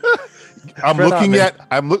 I'm Fred looking Ottman.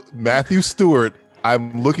 at Matthew Stewart.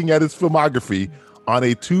 I'm looking at his filmography on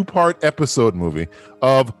a 2-part episode movie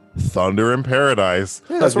of Thunder in Paradise.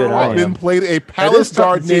 That's good, what I wrong. am. Ottman played a That is palace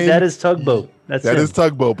guard see, named that is Tugboat. That's that him. is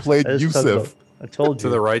Tugboat. Played That is Yusuf. Tugboat. I told To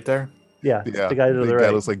you. the right there. Yeah, Yeah, the guy to big the guy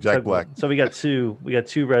right. looks like Jack Tugboat. Black. So we got two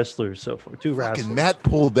wrestlers so far. Two wrestlers. Fucking Matt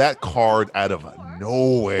pulled that card out of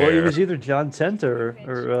nowhere. Well, it was either John Tenta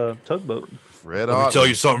or Tugboat. Fred Let me Ottman. tell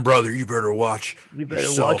you something, brother. You better watch. You better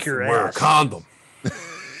yourself watch your and wear ass. a condom.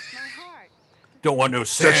 Don't want no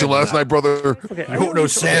Sam. Sexual in last that. night, brother. Okay, I You don't know know-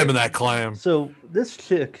 Sam in that clam. So this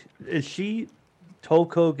chick, is she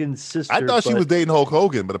Hulk Hogan's sister? I thought she but- was dating Hulk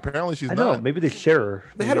Hogan, but apparently she's I know. not. Maybe they share her.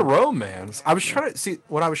 They had a romance. I was trying to see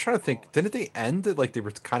when I was trying to think. Didn't they end it like they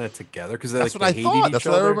were kind of together? Because That's like, what I they hated thought. each That's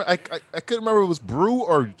what I other? remember. I couldn't remember if it was Brew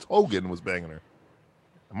or Hogan was banging her.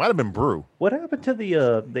 It might have been Brew. What happened to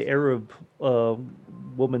the Arab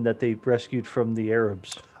woman that they rescued from the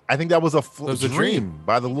Arabs? I think that was a was a dream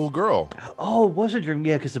by the little girl. Oh, it was a dream.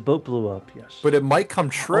 Yeah, because the boat blew up. Yes. But it might come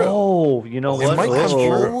true. Oh, you know It what? might come Uh-oh.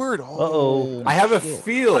 true. Forward. Uh-oh. I have a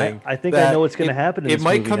feeling. I think I that know what's gonna happen in It this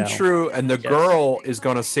might movie come now. true, and the girl is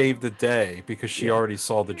going to save the day because she already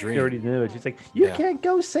saw the dream. She already knew it. She's like, you Yeah. can't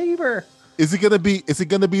go save her. Is it gonna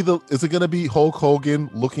be Hulk Hogan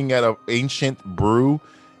looking at an ancient Brew,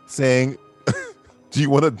 saying, "Do you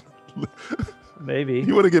want to?" Maybe. Do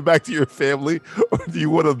you want to get back to your family, or do you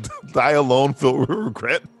want to die alone, filled with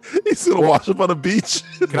regret? He's gonna wash up on a beach.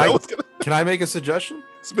 Can I make a suggestion?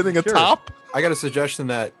 Spinning a Sure. top. I got a suggestion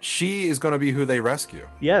that she is going to be who they rescue.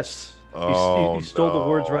 Yes. Oh, you stole the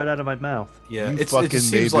words no. right out of my mouth. Yeah, You it fucking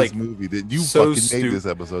just made seems this like movie. Did you so fucking made this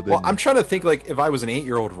episode? Well, Didn't I'm you? trying to think like if I was an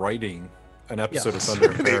 8-year-old writing an episode of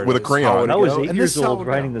Thunder in Paradise, With a crayon. how would it I was go? 8 And years this is how it old would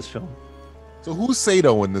writing go. this film. So who's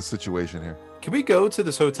Sato in this situation here? Can we go to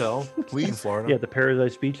this hotel in Please. Florida? Yeah, the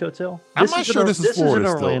Paradise Beach Hotel. I'm not sure this is Florida.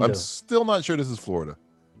 in Still, Orlando. I'm still not sure this is Florida.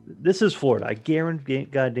 This is Florida. I guarantee,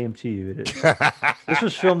 goddamn to you, it is. This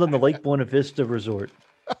was filmed on the Lake Buena Vista Resort.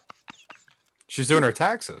 She's doing her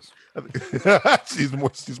taxes. she's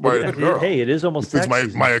married a girl. Hey, it is almost It's tax my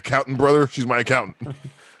season. my accountant brother. She's my accountant.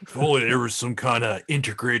 If only there was some kind of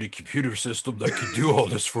integrated computer system that could do all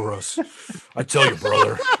this for us. I tell you,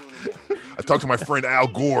 brother. I talked to my friend Al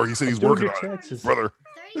Gore. He said he's Doing working your on it, taxes. brother.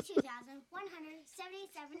 32,000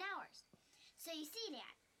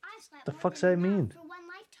 The fuck's that mean?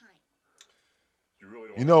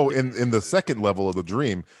 You know, in the second level of the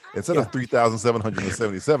dream, instead of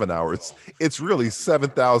 3,777 hours, it's really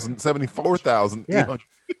 74,800. Yeah.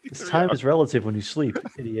 This time is relative when you sleep,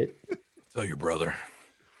 idiot. Tell your brother.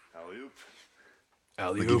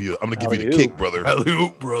 I'm gonna give you the kick, brother.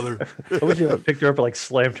 Alley-oop, brother. I wish you had picked her up and like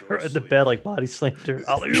slammed her in the bed, like body slammed her.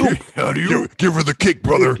 Alley-oop. Give her the kick,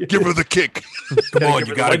 brother. Give her the kick. Come on, give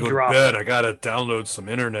you her the gotta leg go drop. to bed. I gotta download some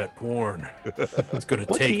internet porn. It's gonna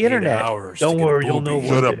What's take the internet? 8 hours. Don't to get a worry, you'll know booby.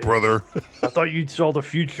 Shut one up, day. brother. I thought you saw the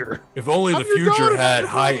future. If only the I'm your future daughter, had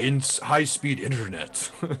brother. high speed internet.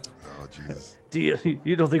 Oh, Jesus.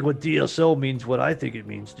 You don't think what DSL means what I think it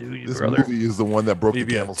means, do you, This brother? movie is the one that broke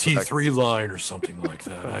Maybe the a camel's back. T3 line or something like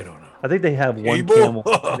that. I don't know. I think they have one Cable?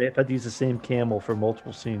 camel. They've had to use the same camel for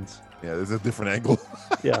multiple scenes. Yeah, there's a different angle.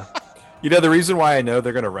 Yeah. You know, the reason why I know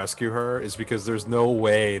they're going to rescue her is because there's no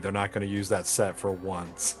way they're not going to use that set for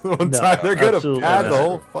once. One No, time they're going to absolutely pad the not.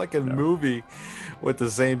 whole fucking movie with the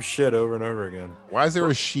same shit over and over again. Why is there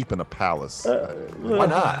a sheep in a palace? Why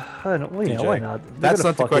not? I don't. Well, yeah, TJ? why not? They're That's gonna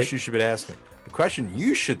not the fuck question it. you should be asking. The question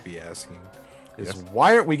you should be asking is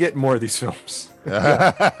why aren't we getting more of these films?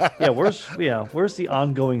 Yeah, where's the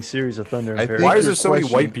ongoing series of Thunder I and think Paradise? Why is your there so many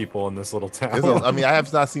question- white people in this little town? I mean, I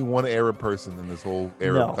have not seen one Arab person in this whole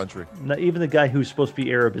Arab country. Not even the guy who's supposed to be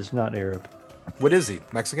Arab is not Arab. What is he?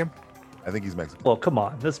 Mexican? I think he's Mexican. Well, come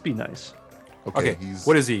on, let's be nice. Okay, he's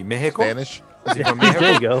what is he? Mexico? Spanish. Is he from There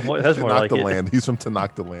Mexico? you go. Well, that's more like it. Land. He's from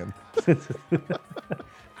Tenoctoland.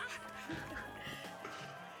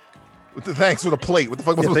 Thanks for the plate. What the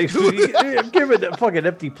fuck am I Yeah, supposed thanks to do? give it that fucking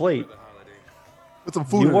empty plate. Put some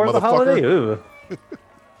food in You it, are the holiday. motherfucker. Ooh.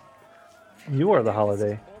 You are the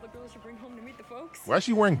holiday. Why is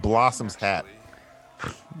she wearing Blossom's hat?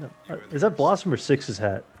 Is that Blossom or Six's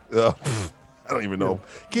hat? I don't even know.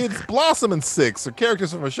 Kids, Blossom and Six are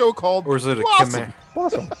characters from a show called Or is it a Blossom. Khmer?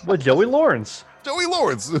 Blossom with Joey Lawrence. Joey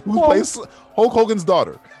Lawrence, who plays Hulk Hogan's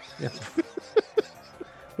daughter. Yeah.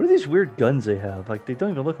 What are these weird guns they have? Like they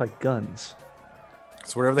don't even look like guns.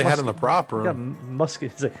 It's whatever they had in the prop They got room.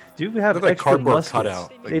 muskets. Like, do you have Look like extra cardboard muskets?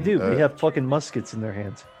 cutout. They do. Like, They have fucking muskets in their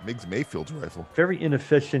hands. Miggs Mayfield's rifle. Very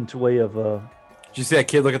inefficient way of. Did you see that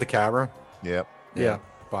kid look at the camera? Yep. Yeah.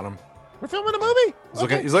 Bottom. We're filming a movie. He's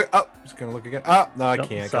looking. He's like, oh, he's gonna look again. Oh, no, I Don't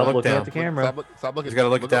can't. stop Gotta look looking down. at the camera. Stop looking. He's got to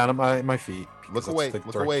look up. down at my feet. Look That's away, what the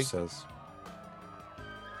look director away. Says.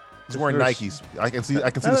 He's wearing There's- Nikes. I can see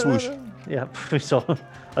the swoosh. Yeah, I saw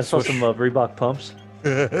Swoosh. some Reebok pumps.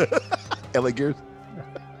 LA Gears.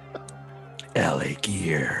 LA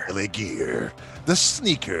Gear. LA Gear. The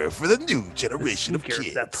sneaker for the new generation of Sneakers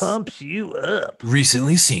kids. that pumps you up.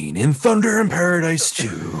 Recently seen in Thunder in Paradise 2,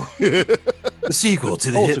 the sequel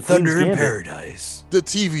to the Oh, hit so Queen's Thunder in Gambit. Paradise. The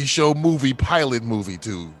TV show pilot movie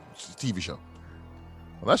too. TV show.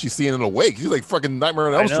 Well, now she's seeing it awake. She's like fucking Nightmare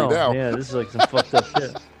on I Elm Street know. now. Yeah, this is like some fucked up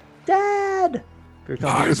shit. Dad! Here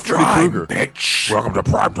comes I'm It's Freddy trying, Krueger. bitch. Welcome to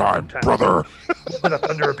primetime, brother. the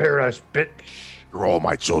Thunder of Paradise, bitch. You're all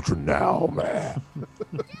my children now, man.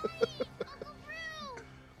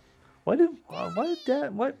 Why did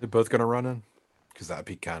Dad? What? They're both gonna run in, because that'd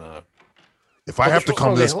be kind of. If I have to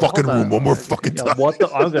come to this fucking room one more fucking Yeah, time, what the?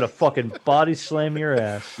 I'm gonna fucking body slam your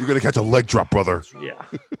ass. you're gonna catch a leg drop, brother. Yeah.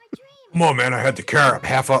 Come on, man! I had the carrot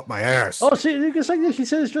half up my ass. Oh, see, it's like this. She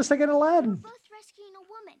said it's just like an Aladdin. Both rescuing a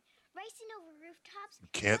woman, racing over rooftops.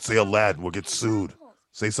 Can't say Aladdin, we'll get sued.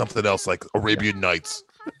 Say something else like Arabian Nights.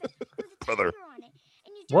 Brother.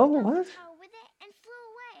 Whoa, what? Is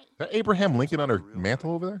that Abraham Lincoln on her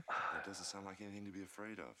mantle over there? That doesn't sound like anything to be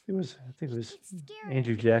afraid of. It was. I think it was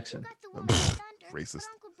Andrew Jackson. Racist.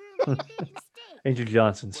 Andrew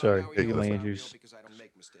Johnson. Sorry, Hey, Get my listen. Andrews.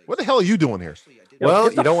 What the hell are you doing here? Yo, Well,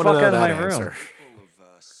 get you the don't want to fuck know out of that my room. answer.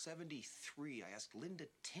 Of 73, I asked Linda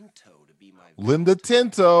Tinto to be my Linda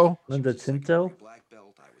Tinto. Linda Tinto, black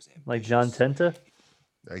belt. I was like John Tenta.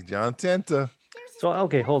 Like John Tenta. So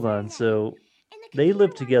okay, hold on. So they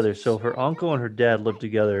lived together. So her uncle and her dad lived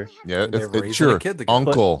together. Yeah, They're it's raising sure. a kid together.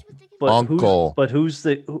 Uncle. But Uncle. who's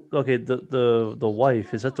the? Okay, the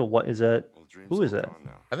wife is that the what? Is that who is that?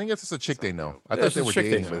 I think it's just a chick they know. I Yeah, thought it's they a were chick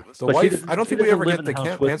they dating, know. but The But she wife. doesn't- I don't she think we doesn't ever live get in the the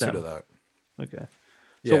house with answer them. to that. Okay.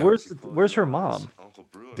 Yeah. So where's her mom?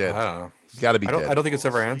 dead. I don't know. Got to be I don't. dead. I don't think it's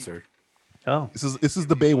ever answered. Oh, This is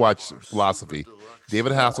the Baywatch philosophy.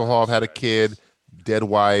 David Hasselhoff had a kid, dead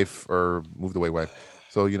wife or moved away wife.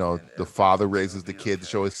 So the father raises the kid to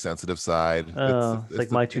show his sensitive side. it's like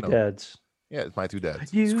the- my two dads. Yeah, it's my two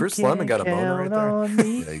dads. You Chris Lemon got a can boner right count there? on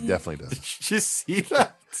me. Yeah, he definitely does. Did you see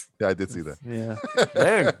that? Yeah, I did see that. Yeah.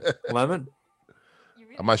 Dang, Lemon.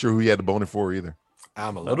 I'm not sure who he had the boner for either.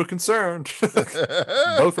 I'm a little concerned.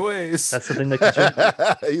 Both ways. That's the thing that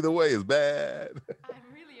concerns me. Either way is bad. I'm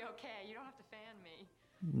really okay. You don't have to fan me.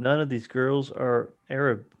 None of these girls are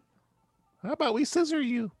Arab. How about we scissor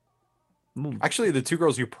you? Actually, the two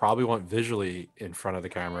girls you probably want visually in front of the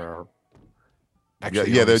camera are Yeah,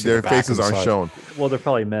 actually yeah, only see the their back faces and the aren't side. shown. Well, they're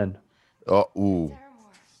probably men. Oh, ooh.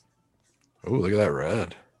 Oh, look at that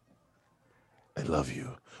red. I love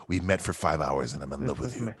you. We met for 5 hours and I'm in love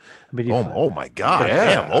with you. I mean, Oh my God.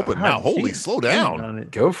 Yeah. Damn, open now. God, Holy, geez, slow damn down. on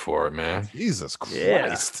it. Go for it, man. Jesus Yeah.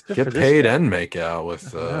 Christ. Good Get for this paid guy. and make out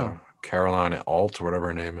with know. Caroline Alt or whatever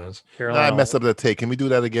her name is. Carolina. I messed up that take. Can we do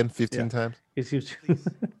that again 15 Yeah. times? Excuse-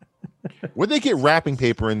 Where'd they get wrapping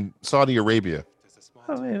paper in Saudi Arabia?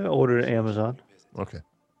 I mean, I ordered at Amazon. Okay.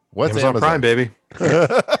 What's Amazon Prime, baby. 2 days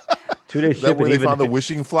Is that shipping. where they Even found the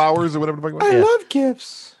wishing flowers or whatever the fuck it was? Yeah. love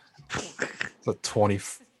gifts. It's a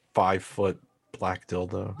 25-foot black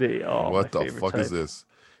dildo. oh, What my the favorite fuck is type. this?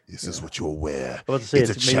 Is this what you'll wear? I was about to say, It's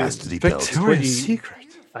a it's maybe- chastity belt. Victoria's It's pretty-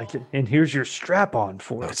 Secret. And here's your strap on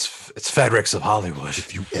for it. It's Fabrics of Hollywood.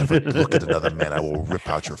 If you ever look at another man, I will rip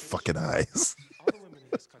out your fucking eyes.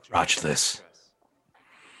 Watch this.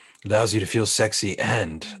 Allows you to feel sexy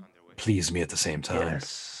and please me at the same time.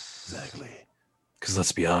 Yes. Exactly. Because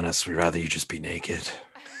let's be honest, we'd rather you just be naked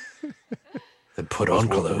than put on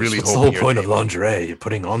we're clothes. really What's the hoping whole you're point of naked. lingerie? You're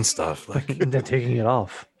putting on stuff. Like, And then taking it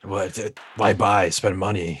off. what? Why buy? Spend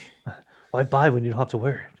money. Why buy when you don't have to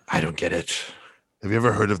wear it? I don't get it. Have you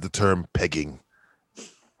ever heard of the term pegging?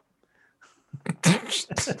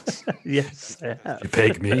 Yes, I have. You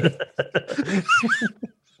peg me?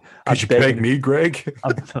 I'm Could you peg begging- me, Greg?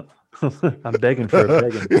 I'm begging for a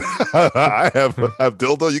begging. I have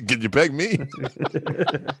dildo. Can you peg me?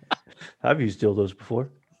 I've used dildos before.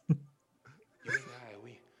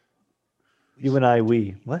 You and I,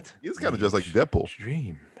 we. What? He's kind of just like Deadpool.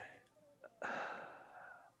 Dream.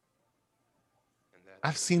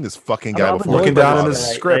 I've seen this fucking I'm guy annoyed before. Looking by down this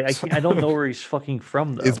in his guy. script. I don't know where he's fucking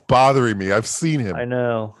from though. It's bothering me. I've seen him. I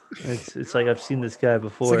know. It's like I've seen this guy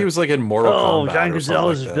before. It's like he was like in Mortal Oh, Kombat. John or something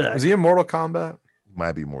Gonzalez like is that. back. Was he in Mortal Kombat?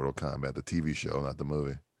 Might be Mortal Kombat, the TV show, not the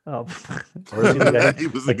movie. Oh, Or is he the guy- He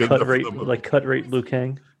was like good cut enough for rate, the movie. like cut rate Liu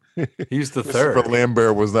Kang. He's the Christopher third.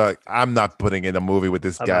 Lambert was like, I'm not putting in a movie with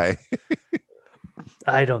this I'm guy.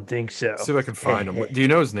 I don't think so. See if I can find him. Do you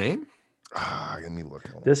know his name? Let me look.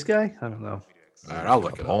 Hold on. This guy? I don't know. All right, I'll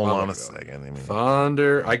look it up. Hold I'll on a look it up. second. Let me-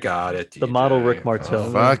 Thunder. I got it. The model DJ. Rick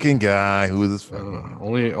Martel. Fucking guy. Who is this? Fucking...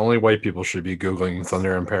 Only white people should be googling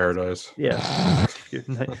Thunder in Paradise. Yeah.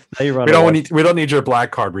 Now you're on. We don't need your black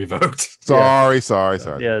card revoked. Sorry.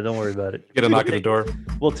 Yeah, don't worry about it. Get a knock at the door.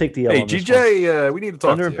 We'll take the L Hey on this one. GJ, we need to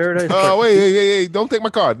talk Thunder to in you. Paradise. Oh wait, hey! Don't take my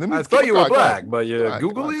card. Let me I keep thought my you were card. Come black, on. but you're Come on,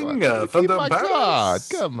 googling come on. Keep Thunder my in card. Paradise.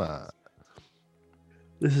 Come on.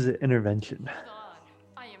 This is an intervention. Hold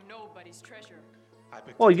on. I am nobody's treasure.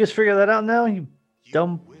 Oh, you just figured that out now? You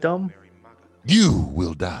dumb You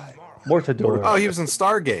will die. Mortador. Oh, he was in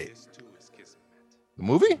Stargate The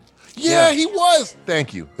movie? Yeah, he was.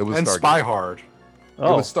 Thank you. It was and Stargate. Spy Hard It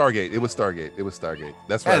Oh, was Stargate. It was Stargate. It was Stargate.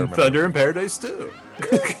 That's right. I and remember. Thunder in Paradise too.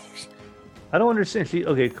 I don't understand.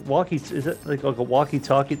 Is that like a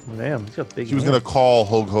walkie-talkie? Damn, he's got big. She was hands. gonna call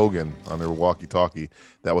Hulk Hogan on her walkie-talkie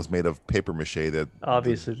that was made of paper mache. That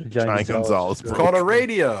Obviously the Giant giant Gonzalez It's broke. called a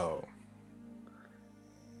radio.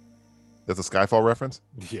 That's a Skyfall reference.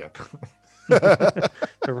 Yeah,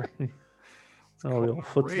 Oh, the old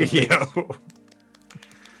foot. radio.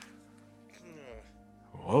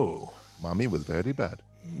 Whoa. Mommy was very bad.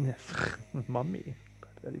 Yeah. Mommy,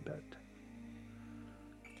 very bad.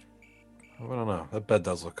 I don't know. That bed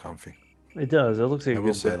does look comfy. It does. It looks like I a will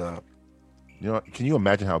good say bed. that. You know, can you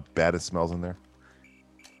imagine how bad it smells in there?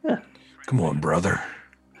 Come on, brother.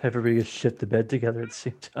 Everybody gets shit to bed together at the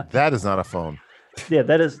same time. That is not a phone. Yeah,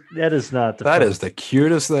 that is not the. That fun. is the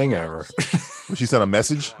cutest thing ever. She sent a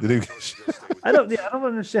message. I don't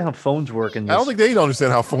understand how phones work in this. I don't think they don't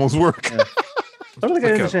understand how phones work. I don't think I Look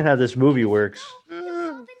up. understand how this movie works. Open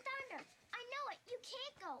Thunder. I know it. You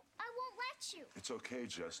can't go. I won't let you. It's okay,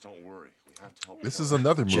 Jess. Don't worry. We have to help. This is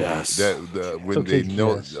another movie Jess. that when Okay, they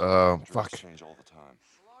know. Jess. Fuck. Change all the time.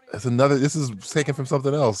 That's another. This is taken from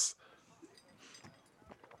something else.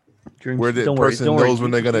 Dreams, Where the don't worry, person don't worry, knows when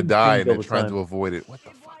they're gonna dreams die and all they're the trying time. to avoid it. What the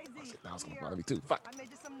fuck? That was gonna bother me too. Fuck. I made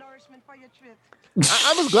you some nourishment for your trip.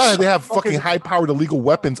 I'm just glad they have fucking high-powered illegal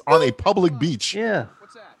weapons on a public beach. Yeah,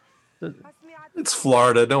 It's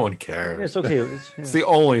Florida. No one yeah, cares. it's okay. It's, It's the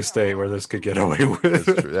only state where this could get away That's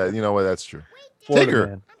with. true. You know what? That's true. Florida, Tigger.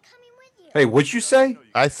 man. I'm coming with you. Hey, what'd you say?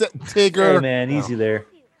 I said Hey Tigger. man, easy there.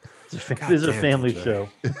 This is a damn, family DJ. show.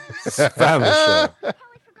 Family show. Probably forgot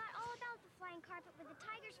all about the flying carpet with the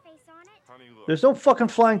tiger's There's no fucking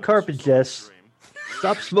flying carpet, Jess.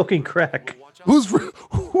 Stop smoking crack.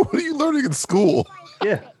 What are you learning in school?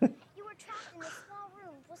 Yeah.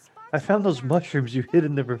 I found those mushrooms you hid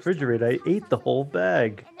in the refrigerator. I ate the whole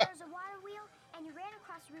bag.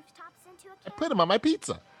 I put them on my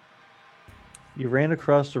pizza. You ran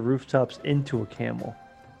across the rooftops into a camel.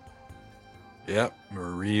 Yep,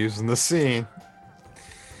 we're reusing the scene.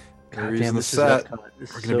 We're God reusing damn, the this is set. Epcot.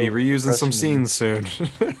 This We're is gonna be so reusing some depressing. scenes soon.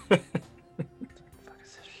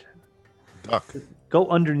 Duck. Go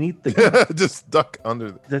underneath the Just duck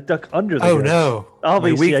under. duck under the Oh guy. no! My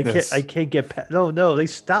Obviously, weakness. I can't get past. No, they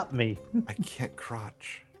stopped me. I can't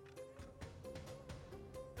crotch.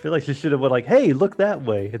 I feel like she should have went like, "Hey, look that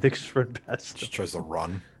way." I think she's run past. She tries to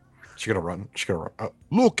run. She's gonna run. She's gonna run. Oh.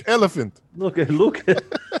 Look, elephant. Look, elephant.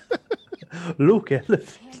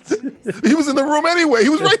 He was in the room anyway. He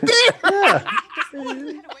was right there. Yeah.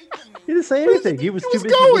 He didn't say anything. He was He too was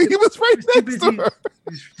busy. going. He was right too next to busy. her.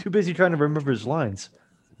 He's too busy trying to remember his lines.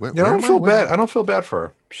 Where, Yeah, I where don't am feel Where- bad. I don't feel bad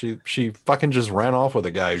for her. She fucking just ran off with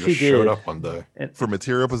a guy who She just showed did. up one day. And For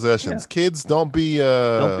material possessions. Yeah. Kids, don't be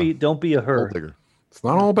don't be a her. gold digger. It's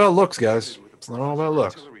not all about looks, guys. It's not all about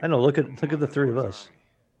looks. I know. Look at the three of us.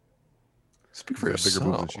 Speak for He's got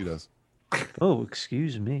bigger boobs yourself. than she does. Oh,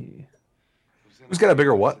 excuse me. Who's got a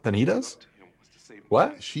bigger what than he does?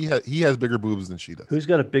 What? He has bigger boobs than she does. Who's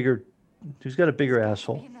got a bigger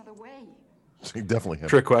asshole? Another way. Definitely him.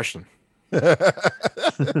 Trick question. Both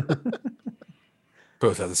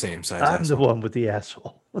have the same size. I'm the asshole. one with the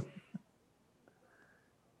asshole.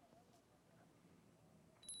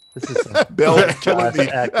 This is some Bell is killing class me.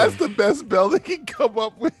 acting. That's the best bell they can come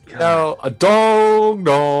up with. Now a dong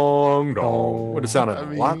dong dong. Would have sounded I a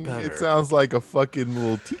lot mean, better. it sounds like a fucking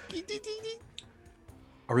little tiki tiki.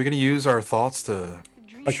 Are we gonna use our thoughts to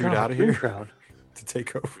Like shoot crowd, out of dream here crowd. to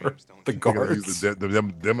take over the They're gonna use guards?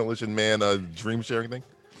 the demolition man dream sharing thing.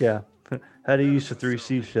 Yeah. How do you use the 3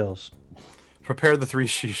 seashells? Prepare the 3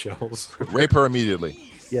 seashells. Rape her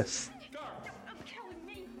immediately. Yes.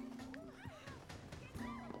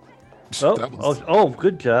 That was- Oh,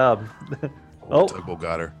 good job. Oh, Tugboat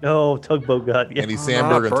got her. no, tugboat got yeah. Andy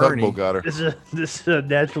Samberg and Bernie. Tugboat got her. This is a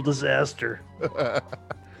natural disaster.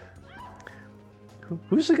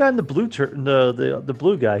 Who's the guy in the blue the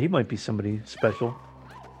blue guy? He might be somebody special.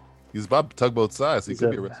 He's about Tugboat size. So he He's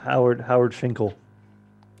could be a arrested. Howard Finkel.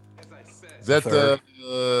 Is that Third.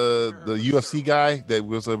 the UFC guy that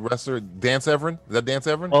was a wrestler? Dan Severn? Is that Dan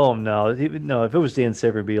Severn? Oh no, no! If it was Dan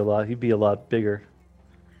Severn, he'd be a lot bigger.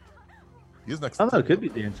 He's next. I to don't know. It could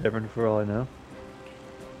Tugboat. be Dan Severn for all I know.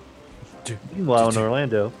 Do, Meanwhile, in do,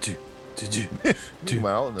 Orlando.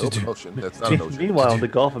 Meanwhile, in the open ocean, that's not an ocean. Meanwhile, in the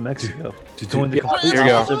Gulf of Mexico. Going the Here complete you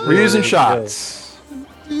go. opposite We're way using to go. shots.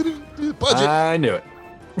 Budget. I knew it.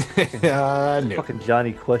 I knew it. Fucking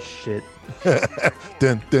Johnny Quest shit. Dun,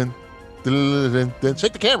 dun, dun, dun, dun, dun.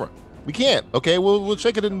 Shake the camera. We can't. Okay, we'll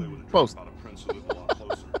shake it in post.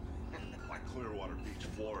 Like Clearwater Beach,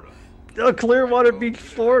 Florida. Oh, Clearwater Beach,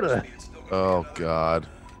 Florida. Oh God.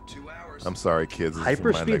 I'm sorry, kids. This is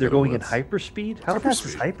from my Hyperspeed? neck They're of the going in woods. hyperspeed? How fast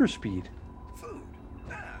is hyperspeed?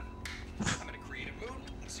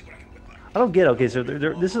 I don't get it. Okay, so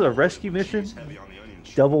this is a rescue mission.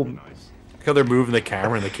 Double. Look how they're moving the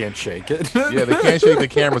camera and they can't shake it. Yeah, they can't shake the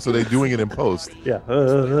camera, so they're doing it in post. Yeah.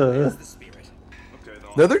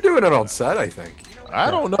 No, they're doing it on set, I think.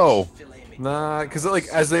 I don't know. Nah, because like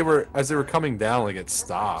as they were coming down, like it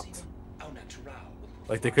stopped.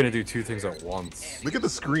 Like they couldn't do two things at once. Look at the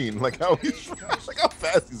screen, like how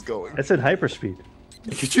fast he's going. That's in hyperspeed.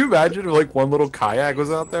 Could you imagine if like one little kayak was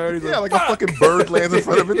out there? And he's Yeah, like a fucking bird lands in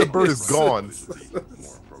front of it. The bird is gone.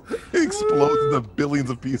 It explodes into billions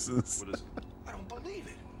of pieces.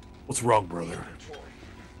 What's wrong, brother?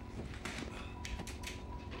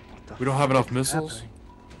 We don't have enough missiles.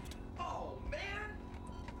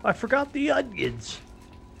 I forgot the onions.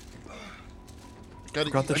 Got the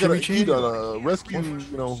I gotta chimichurri? eat on a rescue,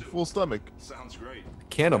 full stomach. Sounds great.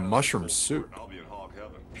 Can of mushroom soup. I'll be in hog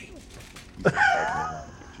heaven.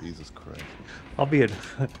 Jesus Christ. I'll be in.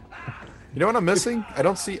 You know what I'm missing? I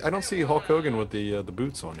don't see Hulk Hogan with the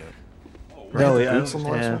boots on yet. No, the yeah, boots on the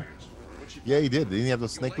last yeah. one? Yeah, he did. Didn't he have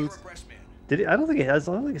those snake boots? Did he? I don't think he has.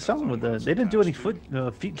 I don't think it's something with the. They didn't do any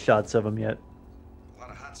feet shots of him yet.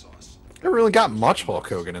 Never really got much Hulk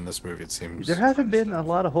Hogan in this movie. It seems. There haven't been a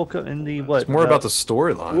lot of Hulk in the what? It's more about the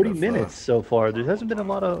storyline. 40 of, minutes so far. There hasn't been a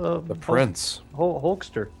lot of the Prince.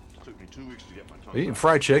 Hulkster. Took me 2 weeks to get my tongue. Are you eating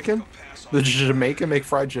fried chicken? Did Jamaica make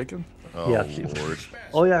fried chicken? Oh, Yeah. Lord.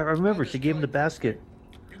 Oh yeah, I remember. She gave him the basket.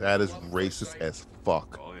 That is racist as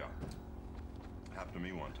fuck. Oh yeah. Happened to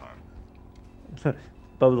me one time.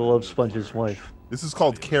 Bubba the Love Sponge's wife. This is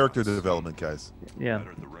called character development, guys. Yeah,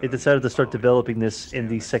 they decided to start developing this in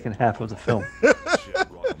the second half of the film. She had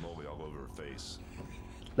guacamole all over her face.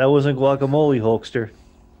 That wasn't guacamole, Hulkster.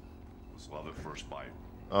 Was love at first bite.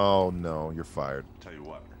 Oh no, you're fired. Tell you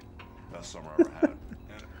what, best summer I ever had.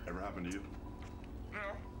 Ever happened to you?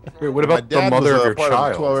 Wait, what My about the dad mother was of your part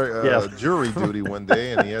child? of Yeah. jury duty one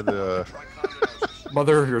day, and he had to.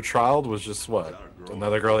 Mother of your child was just what?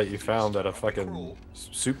 Another girl that you found at a fucking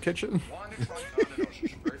soup kitchen?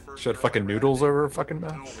 She had fucking noodles over her fucking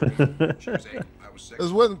mouth.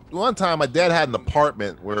 There's one time my dad had an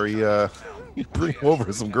apartment where he'd bring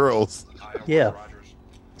over some girls. Yeah.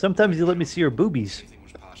 Sometimes you let me see her boobies. Anything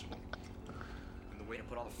was possible. And the way to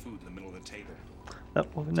put all the food in the middle of the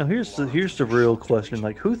table. Now here's the real question.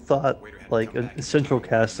 Like, who thought like in central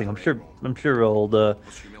casting? I'm sure old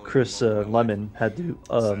Chris Lemon had to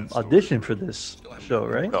audition for this show,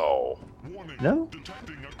 right? No. No.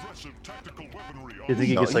 You think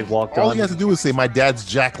he No, gets like walked all on? he has to do is say, "My dad's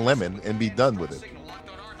Jack Lemmon," and be done with it.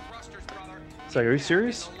 It's like, are you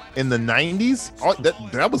serious? In the '90s,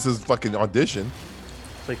 that was his fucking audition.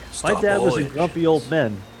 It's like my dad was in Grumpy Old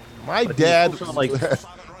Men. My But he dad, was also, like-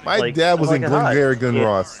 my like, dad was in like a hot- Glengarry Glen yeah.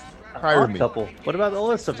 Ross. Hire Odd me. Couple. What about all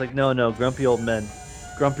that stuff? It's like, no, Grumpy Old Men,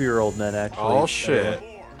 grumpier old men actually. Oh shit.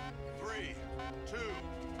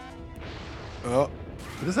 Oh,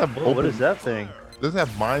 Does this have Whoa, what is that thing? Does it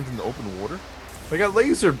have mines in the open water? they got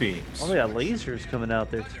laser beams. Oh, they got lasers coming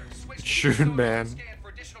out there. Shooting, man.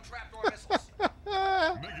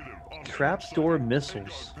 Trapdoor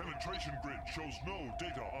missiles.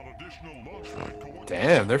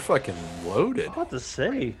 Damn, they're fucking loaded. What to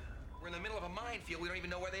say? We're in the middle of a minefield. We don't even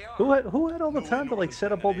know where they are. Who had all the time to like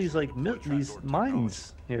set up all these like these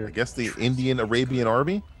mines here? I guess the Indian Arabian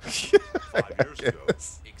Army. I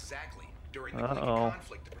guess. Exactly. During the Uh-oh.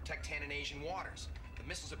 conflict to protect Tanzanian waters. The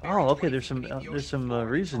missiles are Oh, buried okay. 20 There's some feet beneath the there's ocean some floor,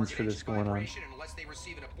 reasons for target this going on. vibration, and unless they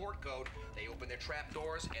receive an abort code, they open their trap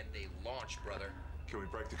doors and they launch, brother. Can we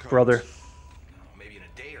break the codes? Brother. Maybe in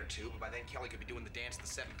a day or two, but by then Kelly could be doing the dance of the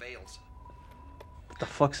seven veils. What the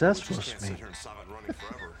fuck's that Just supposed can't to sit mean? here and stop it running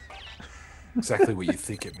forever. Exactly what you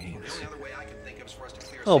think it means. The only other way I can think of is for us to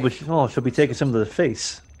clear Oh, but safe. she'll be taking some to the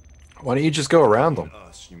face. Why don't you just go around them?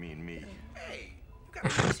 Us, you mean me. Hey, you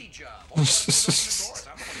got a easy job. All you gotta do is open the doors.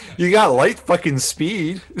 I'm the one who You got light fucking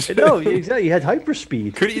speed. No, exactly. You had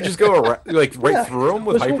hyperspeed. Couldn't you just go around, like right Yeah, through them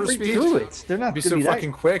with let's go right hyperspeed? through it. They're not It'd be gonna so be that-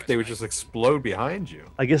 fucking quick. They would just explode behind you.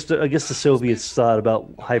 I guess the Soviets thought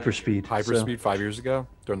about hyperspeed. so- Hyperspeed 5 years ago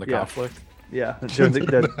during the Yeah. conflict, Yeah, during the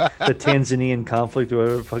Tanzanian conflict, or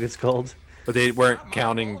whatever the fuck it's called. but they weren't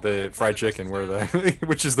counting the fried chicken, were they?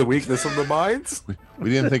 Which is the weakness of the mines. We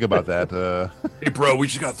didn't think about that. Hey, bro, we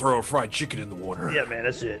just gotta throw a fried chicken in the water. Yeah, man,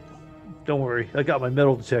 that's it. Don't worry, I got my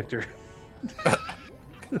metal detector.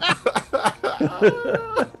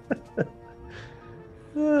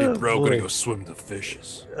 Hey, bro, boy. gonna go swim the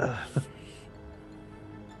fishes.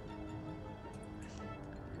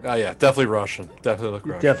 Oh yeah, definitely Russian. Definitely look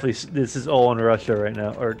Russian. Definitely, this is all in Russia right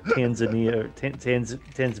now, or Tanzania, or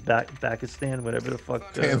Pakistan, whatever the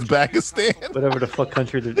fuck, Tanzbakistan. whatever the fuck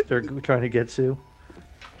country they're trying to get to.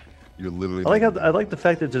 You're literally. I like the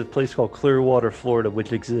fact that there's a place called Clearwater, Florida,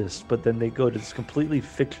 which exists, but then they go to this completely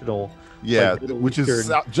fictional. Yeah, like, Middle which is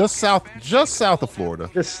Eastern- just south of Florida.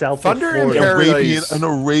 just south Thunder of in Florida. Paradise. An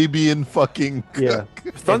Arabian fucking. Yeah,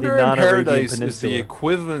 Thunder the in non-Arabian Paradise is Peninsula. the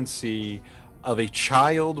equivalency of a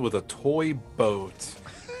child with a toy boat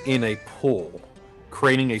in a pool,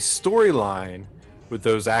 creating a storyline with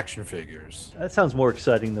those action figures. That sounds more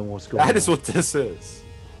exciting than what's going on. That is what this is.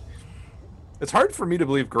 It's hard for me to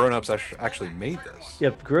believe grown-ups actually made this.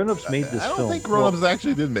 Yeah, grown-ups made this I don't film. think grown-ups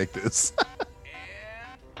actually did make this.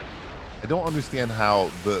 I don't understand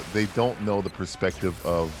how they don't know the perspective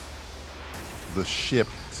of the ship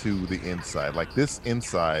to the inside. Like, this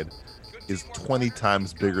inside is 20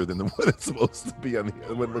 times bigger than what it's supposed to be on the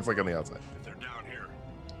what it looks like on the outside. If they're down here,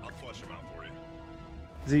 I'll flush them out for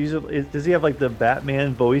you. Does he have like the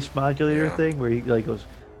Batman voice modulator Yeah. thing where he like goes,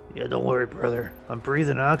 "Yeah, don't worry, brother. I'm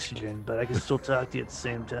breathing oxygen, but I can still talk to you at the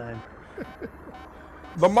same time."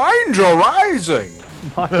 The mines are rising.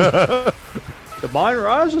 The mine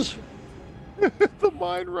rises. The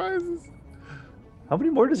mine rises. How many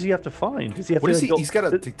more does he have to find? Does he have What to? is he- go- he's got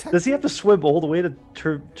a does- detective. Does he have to swim all the way to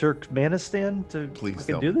Turkmenistan to Please fucking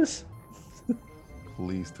tell do me. this?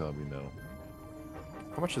 Please tell me no.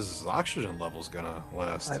 How much is his oxygen levels gonna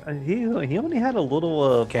last? He only had a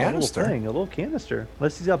little Canister. a little canister.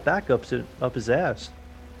 Unless he's got backups up his ass.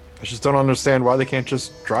 I just don't understand why they can't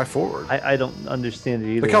just drive forward. I don't understand it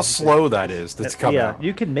either. Look how slow that is. That's coming Yeah, out.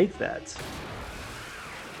 you can make that.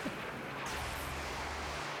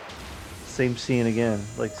 same scene again.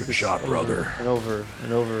 Like Good just shot, over brother. And over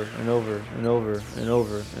and over and over and over and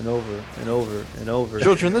over and over and over and over.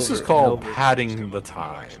 Children, this and is over called and over. padding the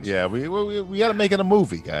time. Yeah, we got to make it a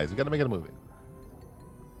movie, guys. We got to make it a movie.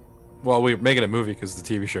 Well, we're making a movie because the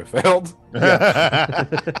TV show failed.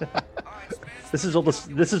 This is all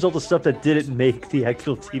the stuff that didn't make the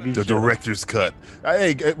actual TV The show. director's cut.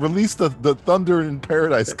 Hey, release the Thunder in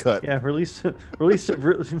Paradise cut. Yeah, release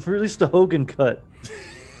the Hogan cut.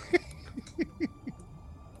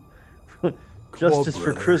 Justice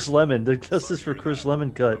for Chris Lemon. The Justice for Chris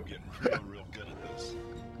Lemon cut.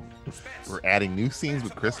 We're adding new scenes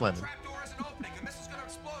with Chris Lemon.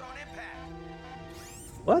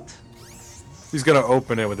 What? He's gonna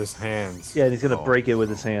open it with his hands. Yeah, and he's gonna break it with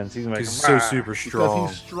his hands. He's gonna make He's so super Because strong.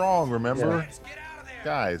 he's strong, remember? Yeah.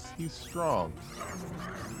 Guys, he's strong.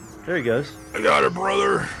 There he goes. I got it,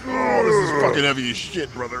 brother. Oh, this is fucking heavy as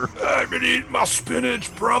shit, brother. I've been eating my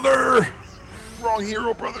spinach, brother. Wrong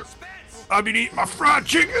hero, brother. I've been eating my fried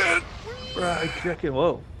chicken. Right, chicken.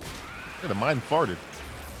 Whoa. Yeah, the mine farted.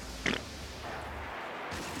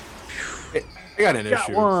 I got an Got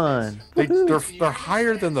issue. one. They're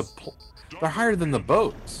higher than they're higher than the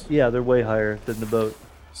boats. Yeah, they're way higher than the boat.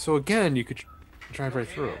 So again, you could drive right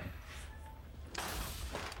through them.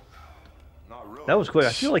 That was quick. I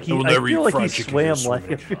feel like he. We'll I never feel eat like he fried chicken swam for like. I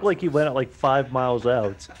swimming. feel like he went out like 5 miles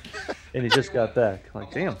out, and he just got back.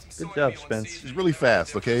 Like, damn, good job, Spence. He's really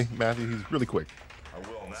fast, okay, Matthew? He's really quick.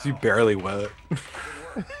 You barely wet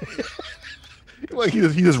it. Like he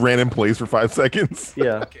just ran in place for 5 seconds.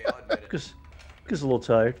 Yeah, because a little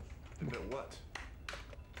tired. What?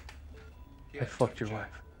 I fucked your wife.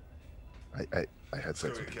 I had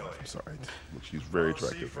sex with your wife. I'm sorry. She's very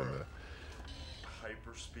attractive. And,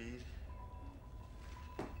 Hyperspeed?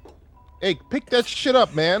 hey, pick that shit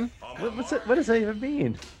up, man. What does that even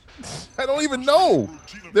mean? I don't even know.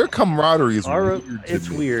 Their camaraderie is weird. to It's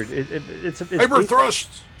me. weird. It's Hyper based, thrust.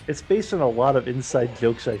 it's based on a lot of inside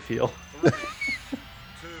jokes. I feel.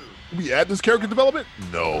 We add this character development?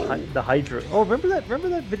 No. The Hydro. Oh, remember that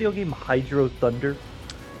video game Hydro Thunder?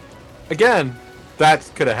 Again, that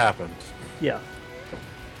could have happened. Yeah.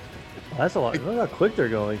 Well, that's a lot. Look how quick they're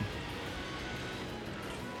going.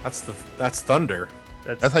 That's thunder.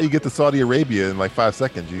 That's how you get to Saudi Arabia in like 5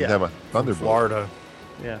 seconds. You Yeah. have a thunderbolt. Florida.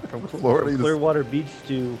 Yeah, from Florida from to- Clearwater Beach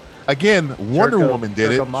to Again, Wonder Turco- Woman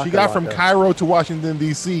did it. Turco She got from Makalaka. Cairo to Washington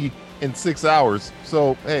D.C. in 6 hours.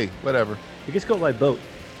 So hey, whatever. you just go by boat.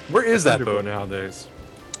 Where is that Thunderbolt. boat nowadays?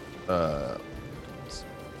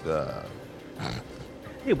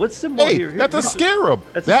 Hey, what's the more Hey, here? that's a scarab.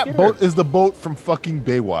 That's a That scarab. boat is the boat from fucking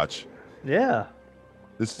Baywatch. Yeah.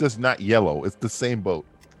 It's just not yellow. It's the same boat.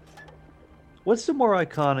 What's the more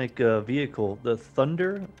iconic vehicle? The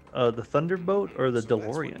Thunderboat, or the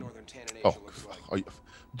DeLorean? Oh,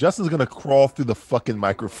 Justin's gonna crawl through the fucking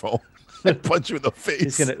microphone and punch you in the face.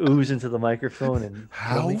 He's gonna ooze into the microphone and.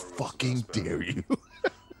 How fucking dare you?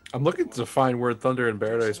 I'm looking to find where Thunder and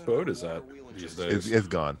Paradise Boat is at these days. It's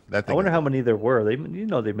gone. That I thing. wonder is- how many there were.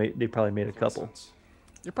 They probably made a couple.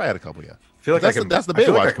 You probably had a couple, yeah. I feel like that's I can. that's the I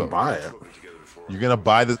feel like I Baywatch can boat. buy it. You're gonna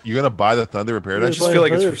buy the Thunder in I Paradise. just feel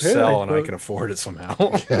like it's for Paradise sale and I Boat. can afford it somehow.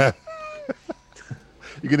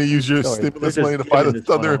 You're gonna use your Sorry, stimulus they're money just to buy giving the this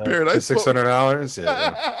Thunder in one away. Paradise. boat. $600.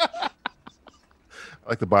 Yeah. I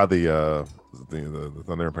like to buy the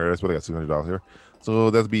Thunder in Paradise, but I got $600 here, so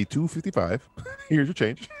that'd be $255. Here's your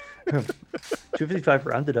change. 255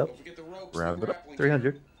 rounded up. Round it up.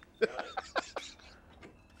 300.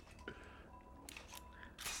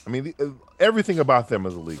 I mean, everything about them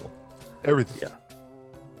is illegal. Everything. Yeah.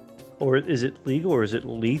 Or is it legal or is it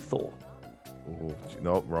lethal? Oh,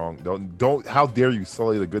 no, wrong. Don't. How dare you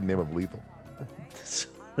sully the good name of Lethal?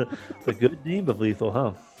 The good name of lethal,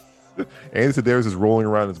 huh? Andy Sedaris is rolling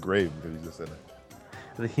around his grave because he just said it.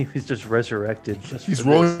 I think he was just resurrected. Just He's for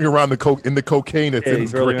rolling this. around in the cocaine that's Yeah, in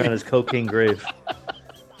he's his rolling grave. around his cocaine grave.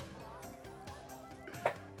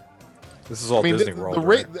 This is all I mean, Disney the World. ra-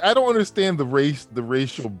 right? I don't understand the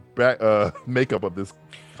racial makeup of this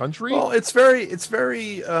country. Well, it's very. It's a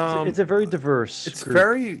very diverse. It's group.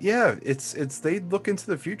 very. Yeah. It's. They look into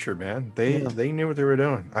the future, man. They knew what they were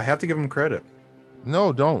doing. I have to give them credit.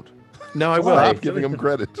 No, don't. No, I will. Stop giving him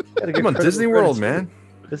credit. Gotta give Come on, credit Disney where World, credit's man.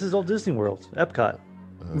 due. This is all Disney World. Epcot.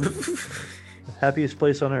 Happiest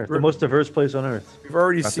place on earth. The most diverse place on earth. We've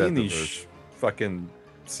already Not seen that these diverse. fucking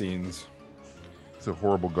scenes. It's a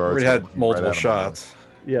horrible We guard. already had multiple shots.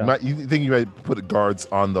 Yeah, You think you might put guards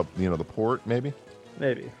on the the port? Maybe.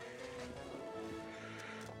 maybe.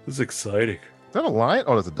 This is exciting. Is that a lion?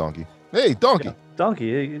 Oh, that's a donkey. Hey, donkey. Yeah.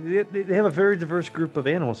 Donkey. They have a very diverse group of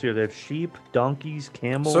animals here. They have sheep, donkeys,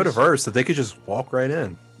 camels. So diverse that they could just walk right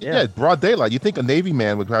in. Yeah, broad daylight. You think a Navy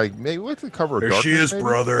man would probably maybe what's the cover of There darkness, she is, maybe?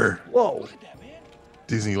 brother. Whoa.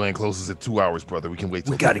 Disneyland closes in 2 hours, brother. We can wait.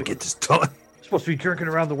 We got to get this done. Supposed to be jerking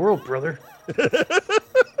around the world, brother.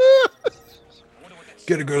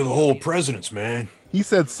 Got to go to the whole presidents, man. He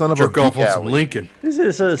said, "Son of Jerk a off on some Bialy." Lincoln. This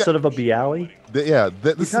is a son of a Bialy.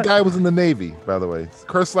 This guy was in the Navy, by the way.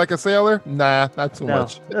 Cursed like a sailor? Nah, not too No,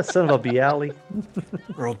 much. that's son of a Bialy.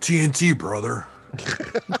 We're on TNT, brother.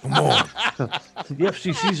 Come on. The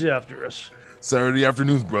FCC's after us. Saturday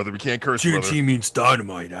afternoons, brother. We can't curse, TNT brother. means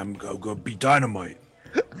dynamite. I'm going to be dynamite.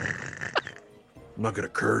 I'm not going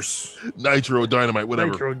to curse. Nitro, dynamite,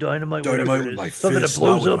 whatever. Nitro, dynamite, Dynamite whatever with it my is. Something that fist,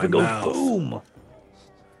 blows not up with and my goes mouth. boom.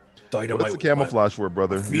 Dynamite What's the with my camouflage for,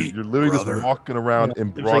 brother? You're, feet, you're literally brother. just walking around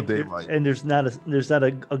in There's broad like- daylight. and there's not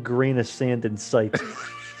a grain of sand in sight.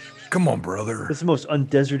 Come on, brother. It's the most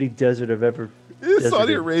undeserty desert I've ever. It's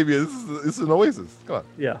Saudi deserted. Arabia. It's an oasis. Come on.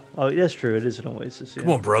 Yeah. Oh, that's true. It is an oasis. Yeah.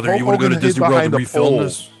 Come on, brother. Hulk You want to go to Hogan hid Disney World behind to a refilm pole.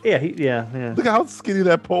 this? Yeah. Look how skinny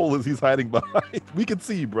that pole is he's hiding behind. We can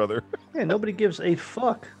see you, brother. Yeah. Nobody gives a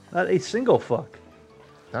fuck. Not a single fuck.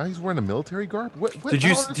 Now he's wearing a military garb. What Did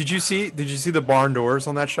you how- did you see the barn doors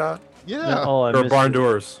on that shot? Yeah. No, oh, I Or missed barn it.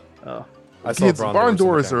 doors. Oh, I saw Kids, barn, barn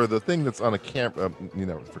doors. doors are the thing that's on a camp. You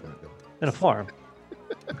never forget it. in a farm.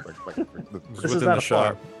 It was This is within not the a shot.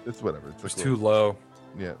 farm. It's whatever. It's It was like too low.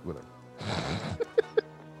 Yeah, whatever.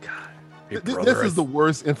 Hey, This brother, is the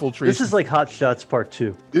worst infiltration. This is like Hot Shots Part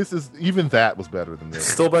 2. This is even that was better than this.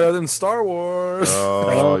 Still better than Star Wars.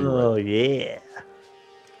 Oh, you're right. Oh yeah.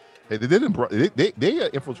 Hey, they didn't. They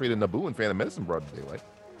infiltrated Naboo and Phantom Menace in broad daylight.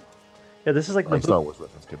 Yeah, this is like Like Star the Wars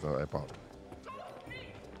reference, kids. I apologize.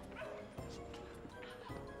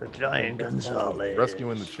 Giant Gonzalez.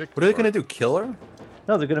 Rescuing the chick. What are they gonna do? Kill her?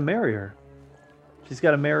 No, they're gonna marry her. She's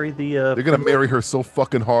got to marry the. They're gonna marry her so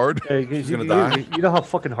fucking hard. She's gonna die? You know how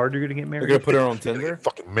fucking hard you're gonna get They're married. gonna put her on Tinder.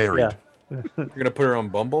 Fucking married. Yeah. You're gonna put her on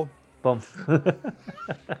Bumble. Bum. They're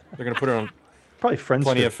gonna put her on Probably friends.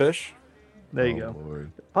 Plenty of Fish. There you Oh, go.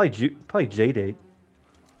 Lord. Probably J-Date.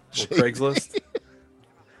 Or Craigslist.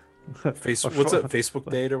 What's it? Facebook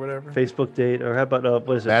date or whatever. Facebook date, or how about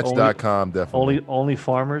what is it? Match.com definitely. Only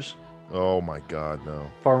farmers. Oh my God, no.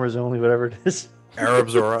 Farmers only, whatever it is.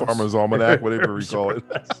 Arabs or us. Farmer's Almanac, whatever we call it.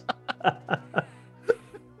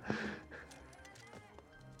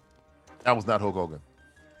 That was not Hulk Hogan.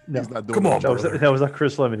 No. He's not doing Come on, That was, brother. that was not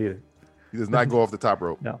Chris Lemon either. He does not go off the top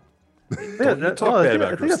rope. No. Don't you talk bad about I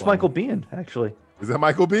think Chris that's Lemon. Michael Bean, actually. Is that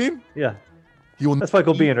Michael Bean? Yeah, He will that's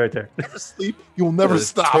Michael Bean right there. never sleep. He will never It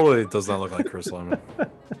stop. Totally does not look like Chris Lemon.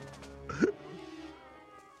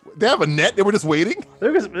 They have a net. They were just waiting.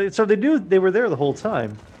 So they knew they were there the whole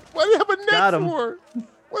time. Why do they have a net Got 'em. for?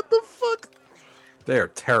 What the fuck? They are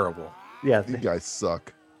terrible. Yeah, You guys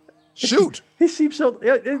suck. Shoot. he seems so.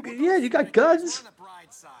 Yeah, you got guns.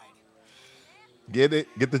 Get it?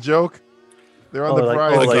 Get the joke? They're on the like,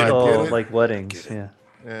 bride like, side. Get it? like weddings. Yeah.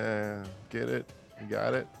 Yeah. Get it? You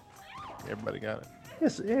got it? Everybody got it?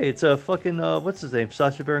 Yes. Hey, it's a fucking what's his name?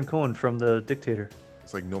 Sacha Baron Cohen from The Dictator.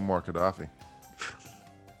 It's like no more Gaddafi.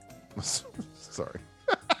 Sorry.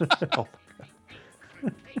 Oh.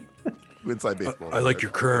 Inside baseball. I like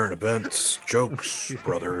your current events, jokes,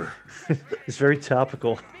 brother. It's very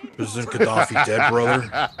topical. Isn't Gaddafi dead, brother?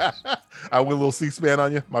 I went a little C-SPAN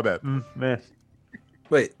on you. My bad. Man.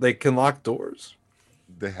 Wait, they can lock doors?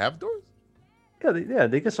 They have doors? Yeah,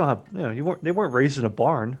 they just don't have. They weren't raised in a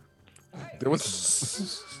barn. There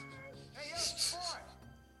was.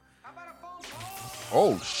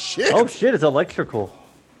 Oh shit! Oh shit! It's electrical.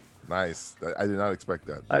 Nice. I did not expect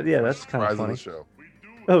that. Yeah, that's kind Surprise of of funny. the show.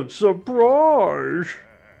 Oh, surprise!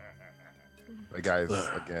 That guy's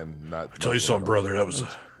again not. Tell you something, brother. That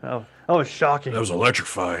was Shocking. that was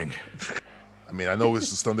electrifying. I mean, I know it's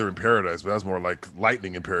just Thunder in Paradise, but that's more like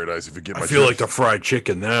lightning in paradise. If you get my I feel like drift. the fried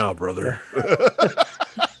chicken now, brother.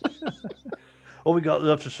 All we got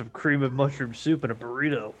left is some cream and mushroom soup and a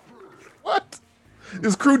burrito. What?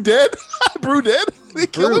 Is Crew dead? Brew dead? They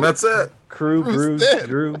killed him. That's it. Crew, Drew's Brew, dead.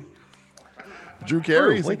 Drew. Drew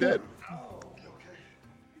Carey, is he wake dead?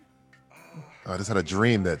 I just had a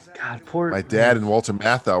dream that God, poor my dad and Walter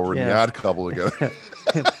Matthau were in the Yeah. Odd Couple together.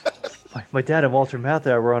 My dad and Walter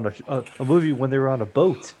Matthau were on a movie when they were on a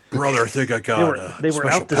boat. Brother, I think I got They were special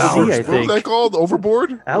out to powers. sea, I What was think. that called?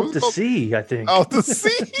 Overboard? What Out was to it called? sea, I think. Out to sea?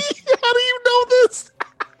 How do you know this?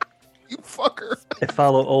 You fucker. I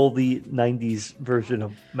follow all the '90s version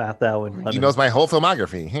of Matthau and Lemon. He knows my whole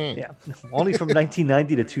filmography. Yeah, only from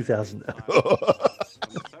 1990 to 2000.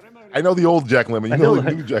 I know the old Jack Lemmon. You I know know,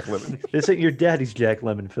 the new Jack Lemmon. This ain't your daddy's Jack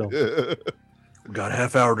Lemmon film. We got a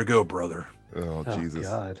half hour to go, brother. Oh, Oh Jesus.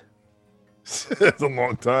 God, That's a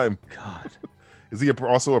long time. God. Is he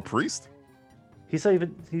also a priest? He's not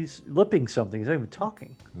even. He's lipping something. He's not even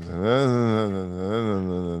talking.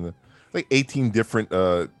 Like 18 different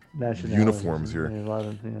uniforms here.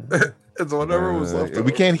 11, yeah. It's whatever was left.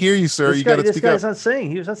 We can't hear you, sir. You got to This speak guy's up. not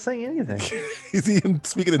saying. He was not saying anything. Is he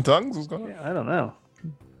speaking in tongues? What's going on? I don't know.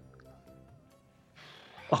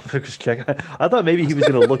 Oh, just check. I thought maybe he was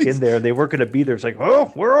going to look in there and they weren't going to be there. It's like,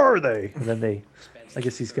 oh, where are they? And then they. I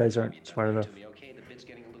guess these guys aren't smart enough.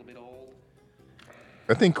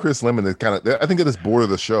 I think Chris Lemon is kind of. I think they're just bored of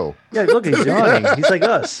the show. Yeah, look, he's yawning. He's like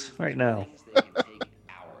us right now.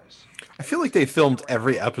 I feel like they filmed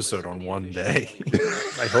every episode on one day.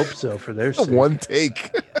 I hope so for their sake. One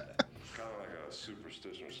take.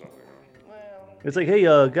 It's like, hey,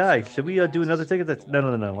 guy, should we do another take?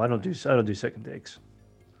 No. I don't do second takes.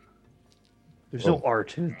 There's no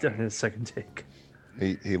art in a second take.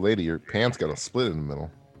 Hey, lady, your pants got a split in the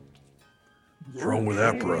middle. What's wrong with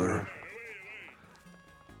that, brother?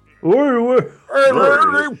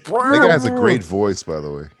 That guy has a great voice, by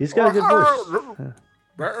the way. He's got a good voice.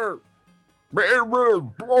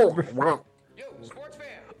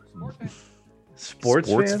 Sports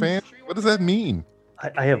fan? What does that mean?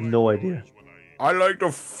 I have no idea. I like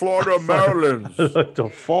the Florida Marlins. I like to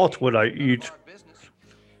fault what I eat.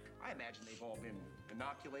 I imagine they've all been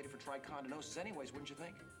inoculated for trichondinosis anyways, wouldn't you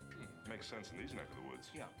think? Makes sense in these neck of the woods.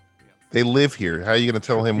 Yeah. They live here. How are you going to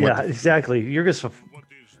tell him Yeah, what? exactly. You're just a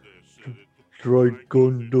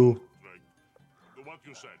Trigondo.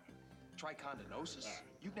 Trichondinosis?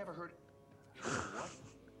 You've never heard what?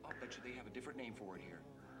 I'll bet you they have a different name for it here.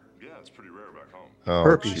 Yeah, it's pretty rare back home. Oh,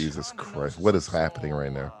 Herpes. Jesus Christ. What is happening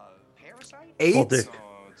right now? Parasite? AIDS? Well, Dick.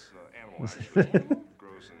 It's animal action.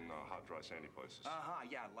 Grows in hot, dry, sandy places.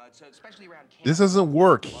 Yeah, especially around camp. This doesn't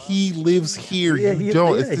work. He lives here. Yeah, You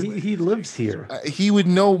don't. yeah, It's- he lives here. he would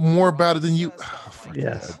know more about it than you. Oh, fuck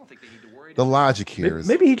Yes. that. The logic here is.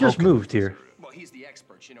 Maybe he just moved here. Well, he's the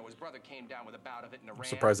expert. You know, his brother came down with a bout of it in Iran. I'm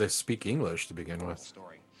surprised they speak English to begin with.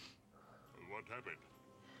 Story. What happened?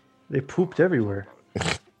 They pooped everywhere. Tell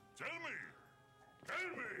me.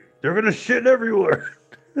 They're gonna shit everywhere.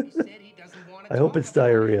 He said he doesn't want to I hope talk it's about it.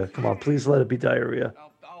 diarrhea. Come on, please let it be diarrhea.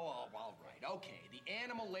 All right. Okay. The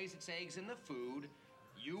animal lays its eggs in the food.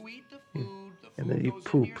 You eat the food. The food And then you goes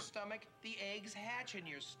poop. into your stomach. The eggs hatch in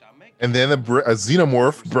your stomach. And then a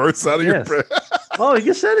xenomorph bursts out of Yes. your. Oh,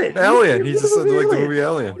 you said it. Alien. He just said like the Alien. movie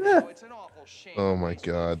Alien. Yeah. It's an awful shame. Oh my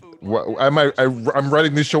God! What am I'm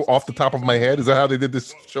writing this show off the top of my head. Is that how they did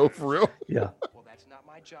this show for real? Yeah. Well, that's not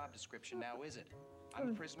my job description now, is it? I'm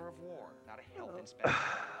a prisoner of war, not a health inspector.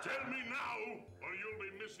 Tell me now, or you'll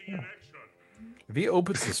be missing in action. If he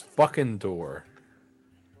opens this fucking door,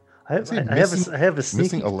 I have a missing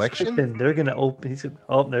sneaky election? suspicion they're gonna open.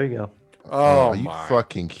 Oh, there you go. oh are you my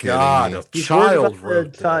fucking kidding God, me? a He's child worried wrote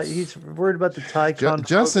about the Thai. this. He's worried about the Thai conflict.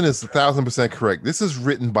 Justin is 1,000% correct. This is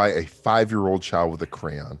written by a 5-year-old child with a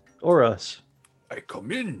crayon. Or us. I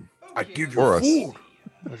come in. I give Or you us. food.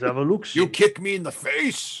 Let's have a look. You kick me in the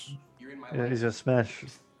face. You're in my Yeah, life. he's gonna smash.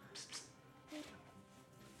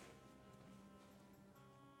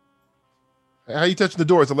 How you touching the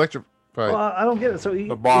door? It's electrified. Well, I don't get it. So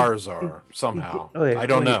The bars are somehow. okay, I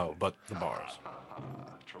don't wait. know, but the bars.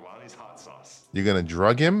 Trelawney's hot sauce. You're gonna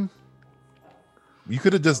drug him? You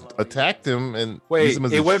could have just attacked him and used Wait, him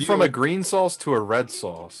as it went from a shield. green sauce to a red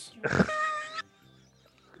sauce.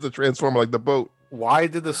 The transformer like the boat. Why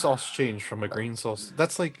did the sauce change from a green sauce?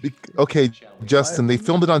 That's like Okay, Justin, they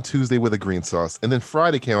filmed it on Tuesday with a green sauce, and then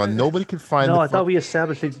Friday came on. Nobody could find. No, the I thought we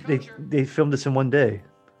established they filmed this in one day.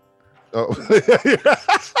 Oh,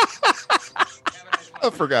 I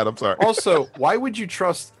forgot. I'm sorry. also, why would you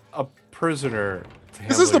trust a prisoner? To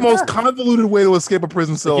This is the handle most convoluted way to escape a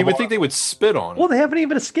prison cell. your- You of would all- think they would spit on it. Well, they haven't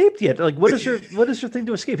even escaped yet. Like, what is your thing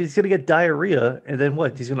to escape? He's gonna get diarrhea, and then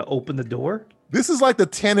what? He's gonna open the door. This is like the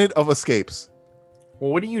tenet of escapes.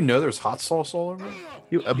 Well, what do you know? There's hot sauce all over it.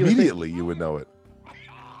 You would think- Immediately, you would know it.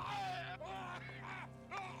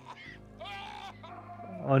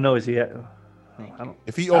 Oh no, is he? I don't.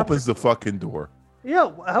 If he opens the fucking door. Yeah,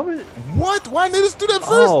 how was? What? Why didn't they just do that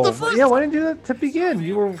first? Oh, the first yeah. Why didn't you do that to begin?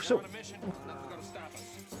 You were so.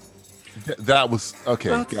 That was okay,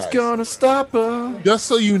 guys. gonna stop us. Just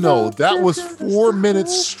so you know, that was 4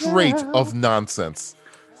 minutes straight of nonsense.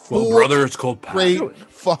 Well, 4 brother, it's called straight passion.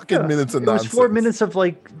 fucking minutes of It was nonsense. 4 minutes of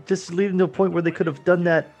like just leading to a point where they could have done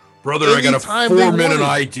that. Brother, I got a Anytime they 4-minute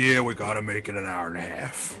wanted. idea. We gotta make it an hour and a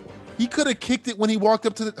half. He could have kicked it when he walked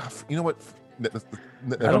up to the. You know what?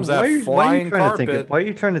 Comes that Why are you flying trying to think? carpet. Why are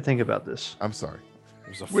you trying to think about this? I'm sorry.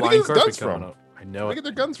 There's a Where'd he flying get his guns carpet coming from? up. I know Where it. they get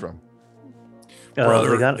their guns from? Brother,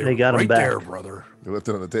 they got they're him right back. there, brother. They left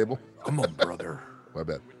it on the table. Come on, brother. My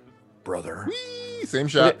bad. brother. Whee! Same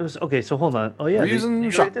shot. Okay, so hold on. Oh yeah, We're they using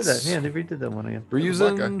redid that. shots. Yeah, they redid that one again. We're black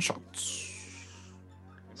using guy. shots.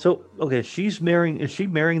 So okay, she's marrying. Is she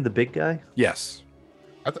marrying the big guy? Yes.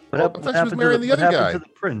 I thought she was happened marrying the what other happened guy. to the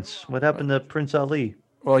prince? What happened to Prince Ali?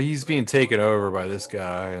 Well, he's being taken over by this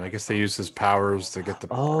guy, and I guess they use his powers to get the.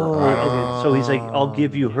 Oh, okay. So he's like, I'll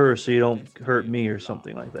give you her so you don't hurt me or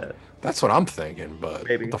something like that. That's what I'm thinking, but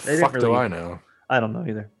Maybe. what the They didn't fuck do really- I know? I don't know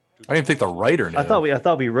either. I didn't think the writer knew. I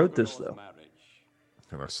thought we wrote this though.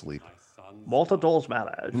 In our sleep. Malta Dolls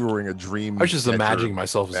marriage. We were in a dream. I was just catcher imagining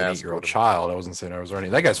myself as an mask 8-year-old or child. I wasn't saying I was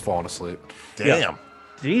writing. That guy's falling asleep. Damn. Yeah.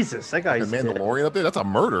 Jesus, that The guy's dead. Mandalorian up there? That's a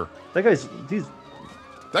murder. That guy's he's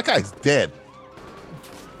That guy's dead.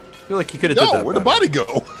 I feel like he could have did Yo, that. where'd the better. body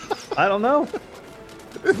go? I don't know.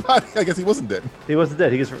 I guess he wasn't dead. He wasn't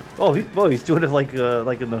dead. He gets he's doing it like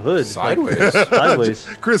in the hood. Sideways. Like, sideways.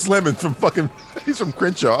 Chris Lemon from fucking. He's from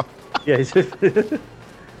Crenshaw. Yeah, he's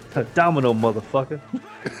a domino motherfucker.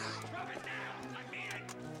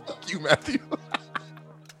 Fuck you, Matthew.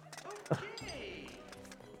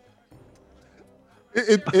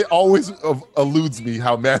 It always eludes me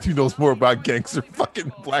how Matthew knows more about gangster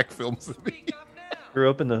fucking black films than me. Grew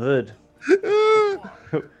up in the hood.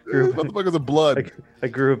 Motherfuckers of blood. I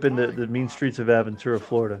grew up in the mean streets of Aventura,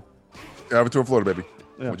 Florida. Aventura, Florida, baby.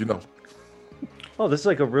 Yeah. What'd you know? Oh, this is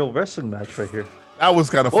like a real wrestling match right here. That was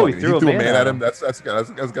kind of Oh, funny. he He threw threw a a man man at at him. him. That's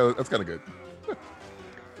kind of good.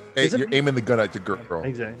 Hey, Is it you're me? aiming the gun at your girl.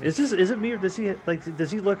 Exactly. Is it me or does he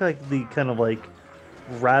look like the kind of like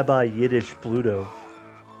Rabbi Yiddish Bluto?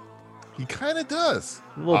 He kind of does.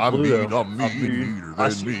 A little I'm Bluto. meaner I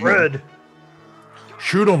than see me. red.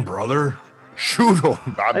 Shoot him, brother. Shoot him.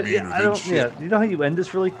 I'm I meaner than don't. shit. Yeah, you know how you end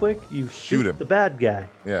this really quick? You shoot him. the bad guy.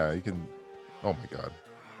 Yeah, you can. Oh my god,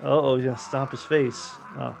 Oh, you're gonna stomp his face.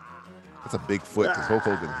 Oh, that's a big foot because Hulk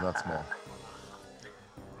Hogan is not small.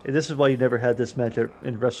 Hey, this is why you never had this match in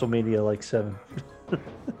WrestleMania like 7.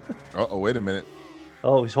 Oh, wait a minute.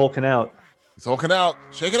 Oh, he's hulking out. He's hulking out.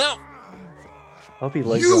 Shake it out. I hope he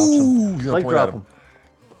leg You! drops He's him. gonna Leg point drop at him.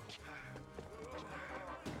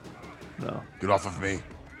 him. No. Get off of me.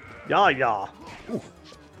 Yeah.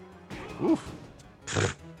 Oof.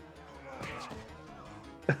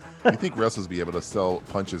 You think wrestlers be able to sell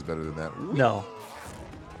punches better than that? No.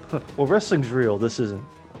 Well, wrestling's real. This isn't.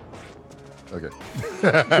 Okay.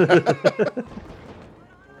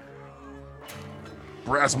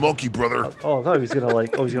 Brass monkey, brother. Oh, I thought he was gonna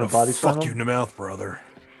like. Oh, he's gonna body slam Fuck you him. in the mouth, brother.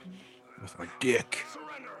 With my dick.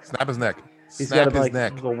 Snap his neck. He's Snap got him his like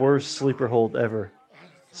neck. the worst sleeper hold ever.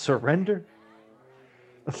 Surrender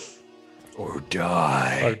Or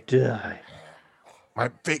die. or die. My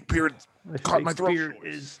fake beard My caught my fake throat. beard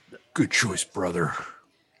is. Good choice, brother.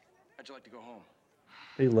 How'd you like to go home?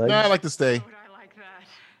 Hey, legs. Nah, I like to stay. Would I like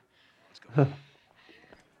that?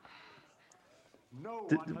 No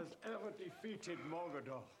Did- one has ever defeated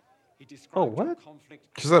Morgoth. He described Oh, what? your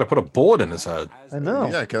conflict Just had to put a bullet in his head, as I know.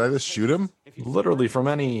 Yeah, can I just shoot him? if he literally fights from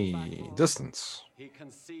in any battle, distance. He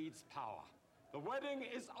concedes power. The wedding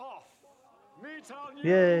is off. Meet our new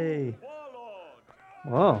Yay. warlord.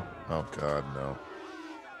 Wow. Oh God, no.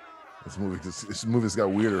 This movie's got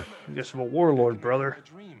weirder. I guess I'm a warlord, brother. A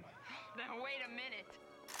dream. Now wait a minute.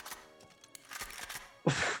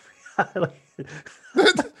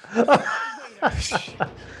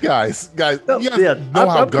 Guys, you guys Yeah, know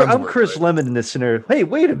how I'm guns work. Chris right? Lemon in this scenario. Hey,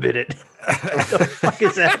 wait a minute. What the fuck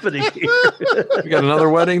is happening here? We got another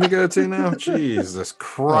wedding to go to now. Jesus Oh,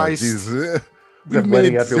 Christ! Jesus. Got We've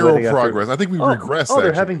wedding made after zero wedding after- progress. I think we regressed. Oh, they're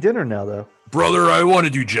actually. having dinner now, though. Brother, I want to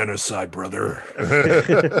do genocide, brother.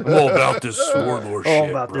 I'm all about this warlord All shit,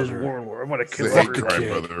 about this brother. warlord. I'm gonna It's kill a hate everyone. crime,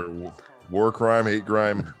 kid. brother. War crime, hate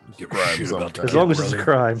crime, Give a crime. shit some about the kind. As long as it's a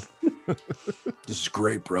brother. crime. This is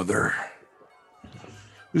great, brother.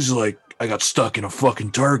 This is like I got stuck in a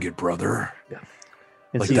fucking Target, brother.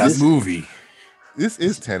 And Like see, that this, movie. This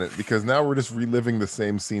is Tenet because now we're just reliving the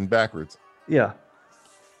same scene backwards. yeah.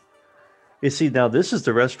 You see, now this is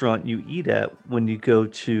the restaurant you eat at when you go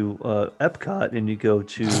to Epcot and you go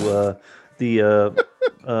to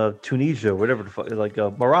the Tunisia, whatever the fuck, like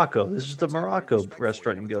Morocco. This is the Morocco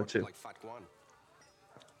restaurant you go to. Like Fat Guan.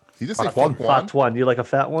 He just say Fuck one. fuck one. Fat one. You like a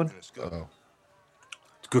fat one? Oh.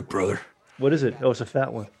 It's good, brother. What is it? Oh, it's a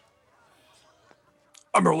fat one.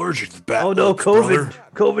 I'm allergic to bat. Oh no, bugs, brother.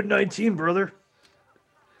 COVID-19, brother.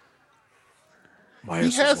 My He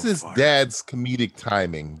ass is has on his fire. dad's comedic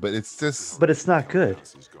timing, but it's just But it's not good.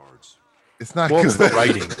 it's not Well, good. it's the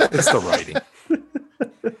writing. It's the writing.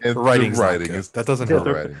 And The writing's not writing good. is That doesn't Yeah, help.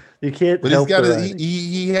 the the- writing. You can't But he's help got the his, writing.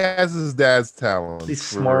 he has his dad's talent. He's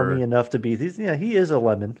for- smarmy enough to be. Yeah, he is a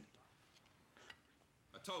lemon.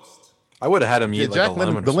 I would have had him Yeah, eat like Jack a Lemmon,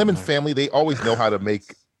 lemon. the or Lemon something. family, they always know how to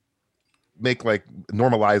make like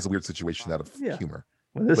normalize a weird situation out of Yeah. humor.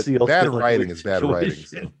 Well, this But is the bad ultimate, like, writing weird is bad writing.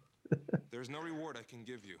 situation. So. There's no reward I can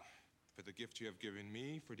give you for the gift you have given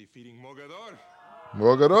me for defeating Mogador.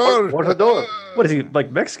 Mogador. Mortador. What is he,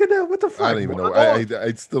 like Mexican now? What the fuck? I don't even know. Mortador?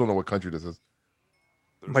 I still don't know what country this is.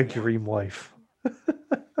 My dream wife.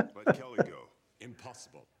 But Caligo,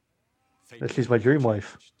 impossible. She's my dream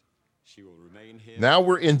wife. She will remain here. Now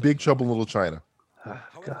we're in Big Trouble in Little China. Ah,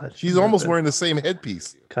 God. She's almost wearing the same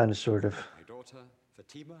headpiece. Kind of, sort of. My daughter,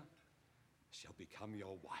 Fatima, shall become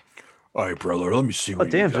your wife. All right, brother. Let me see Oh,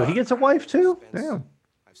 what damn. you So got. he gets a wife too? Damn.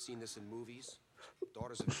 I've seen this in movies.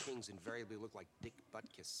 Daughters of kings invariably look like Dick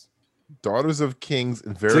Butkus. Daughters of Kings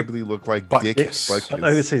invariably look like Butt Dick Dicks. I Butkus. thought you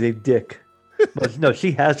were gonna say they dick. But no,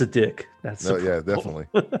 she has a dick. That's No, the yeah, problem.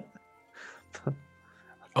 definitely.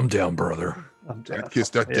 I'm down, brother. I'm I down.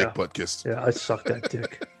 kissed that Yeah. dick butt kiss. Yeah, I suck that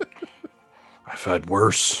dick. I've had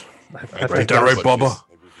worse. I've Right had there, right, guys- Bubba?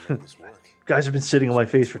 Guys have been sitting on my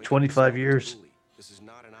face for 25 years. This is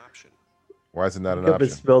not an option. Why is it not an I've been option?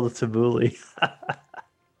 spelled a tabuli.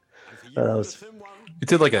 That was You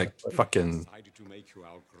did like a fucking Decided to make you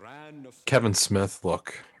our grand Kevin Smith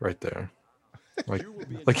look right there. Like, You will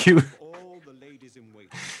be in like you, charge of all the ladies in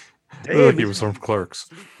waiting. like he was from Clerks.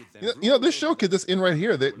 Sleep with them, You know, this show could just end right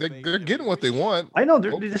here. They're getting what they want. I know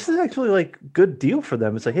this is actually like good deal for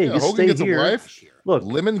them. It's like, hey, Yeah, you Hogan stay gets here. a wife. Look,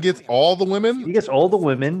 Lemon gets all the he women. gets all the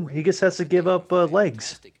women. He just has to give up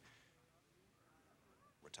legs.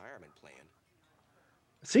 Retirement plan.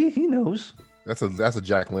 See, he knows. That's a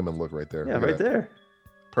Jack Lemmon look right there. Yeah, Look at right that. there.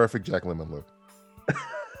 Perfect Jack Lemmon look.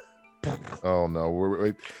 Oh no, wait.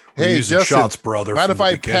 We're Hey, using Justin, shots, brother. mind from if the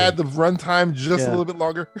I beginning. pad the runtime just a Yeah. little bit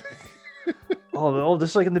longer? Oh,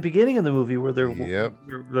 this is like in the beginning of the movie where Yep.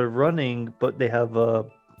 they're running, but they have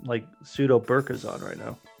like pseudo burkas on right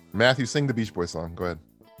now. Matthew, sing the Beach Boy song. Go ahead.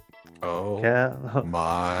 Oh Yeah.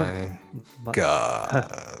 my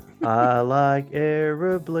god! I like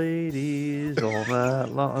Arab ladies all night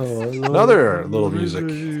long. Oh, I love Another little music.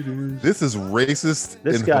 ladies. This is racist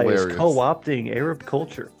This and guy hilarious. is co-opting Arab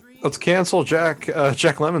culture. Let's cancel Jack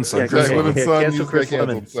Lemon's son. Yeah, Chris Jack yeah, Lemon. Lemon's yeah, son cancel used to Chris get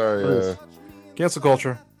Lemon. canceled. Sorry. Please. Cancel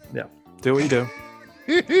culture. Yeah. Do what you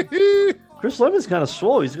do. Chris Lemon's kind of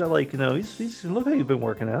swole. He's got like, he's look how you've been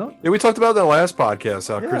working out. Yeah, we talked about that last podcast.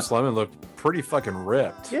 How Yeah. Chris Lemon looked pretty fucking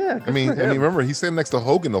ripped. Yeah. I mean, remember he's sitting next to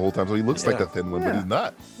Hogan the whole time, so he looks like Yeah. a thin one, but Yeah. he's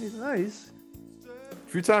not. he's nice. A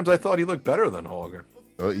few times I thought he looked better than Hogan.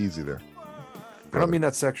 Oh, easy there. I don't mean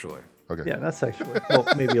that sexually. Okay. Yeah, not sexually. Well,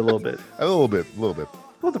 maybe a little bit. A little bit.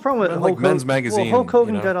 Well, the problem with Men Hulk like Men's Hogan, Magazine, well, Hulk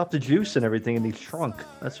Hogan you know? got off the juice and everything, and he shrunk.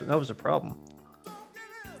 That was a problem.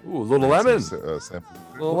 Ooh, little lemon. Sample.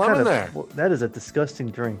 Little What lemon kind there. of- well, that is a disgusting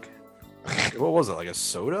drink. What was it? Like a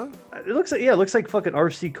soda It looks like fucking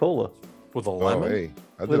RC Cola with a Oh, lemon? hey.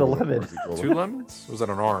 I With did a want lemon. RC Cola. Two lemons? Was that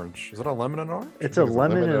an orange? Is that a lemon and orange? It's a There's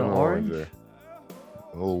lemon and an an orange. there.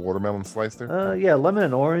 A little watermelon slice there. Yeah, lemon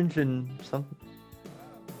and orange and something.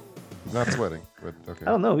 He's not sweating, but okay. I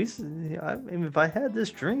don't know. I mean, if I had this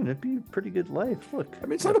dream, it'd be a pretty good life. Look. I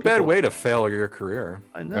mean, it's not a bad way to fail your career.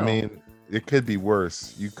 I know. I mean, it could be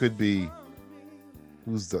worse. You could be.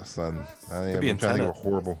 Who's the son? I'm be trying to think Tenet.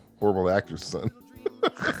 of a horrible actor's son.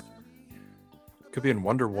 Could be in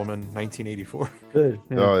Wonder Woman 1984. good.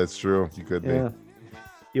 Yeah. No, it's true. You could be. yeah.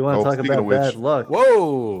 You want Oh, to talk speaking about of which- bad luck?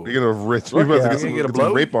 Whoa! Speaking of rich, Look we're about out. to get some, You gonna get some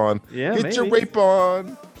blow? rape on. Yeah, Get your maybe. rape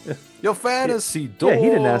on. Your fantasy door. Yeah, he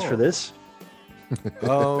didn't ask for this.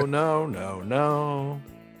 Oh no, no, no.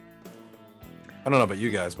 I don't know about you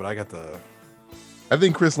guys, but I got the. I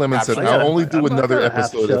think Chris Lemon said, Half "I'll shove. only do I'm not another gonna half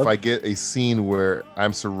episode shove. if I get a scene where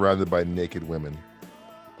I'm surrounded by naked women."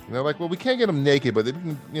 And they're like, "Well, we can't get them naked, but they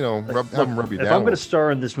can, have them rub you If down." I'm going to star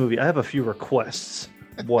in this movie, I have a few requests.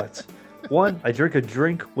 What? One, I drink a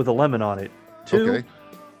drink with a lemon on it. Okay.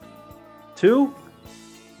 Two,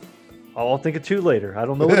 I'll think of two later. I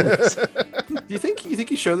don't know what it is. Do you think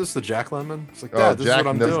he showed this to Jack Lemon? It's like, Oh, Dad, this Jack is what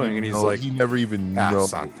I'm doesn't doing, even and he's know. like, he never even ah,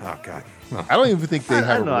 knows. son. Oh god. No. I don't even think they I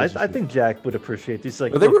have. don't know. A I relationship. think Jack would appreciate this.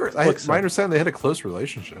 Like, But they look, were. look, My son, understanding, they had a close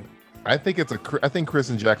relationship. I think I think Chris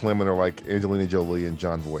and Jack Lemmon are like Angelina Jolie and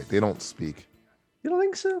John Voight. They don't speak. you don't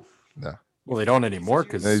think so? No. Well, they don't anymore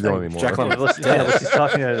because They don't anymore. Jack Lemmon. Unless he's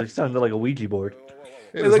talking, he's talking to like a Ouija board.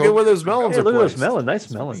 Hey, look at where those melons Hey, are look at those placed. melon.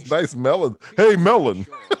 Nice melon. Nice melon. Hey, melon.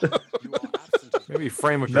 Maybe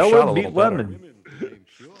frame up your shot a Melon little beat better. lemon.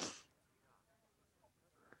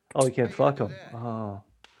 Oh, you can't fuck him. Oh.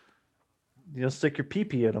 You don't stick your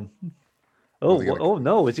pee-pee in him. Oh, they gonna- oh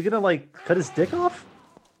no. Is he going to like cut his dick off?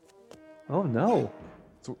 Oh no.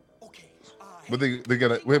 But they're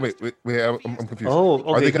gonna wait. I'm confused. Oh, okay.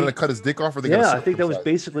 Are they gonna cut his dick off? Or are they Yeah, gonna I think that was circumcise?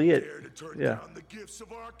 basically it. Yeah.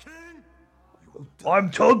 I'm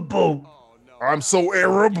Tugboat. I'm so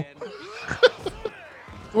Arab.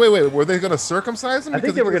 Wait. Were they gonna circumcise him? I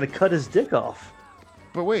think they were gonna cut his dick off.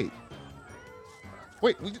 But wait.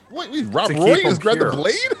 Rob To Roy keep him just grabbed the pure.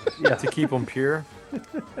 blade? Yeah. To keep him pure.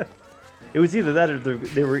 It was either that or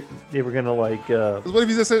they were gonna like. What if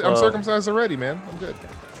he just said, "I'm circumcised already, man. I'm good."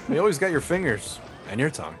 You always got your fingers and your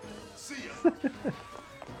tongue.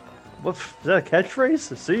 What is that a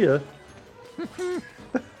catchphrase? See ya.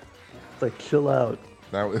 It's like chill out.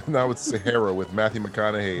 Now it's Sahara with Matthew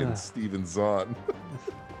McConaughey and Steven Zahn.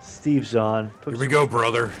 Steve Zahn. Here we go,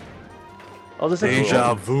 brother. Oh, this is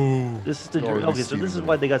Deja vu. This is the Oh, okay. So this is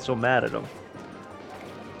why they got so mad at him.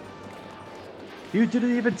 You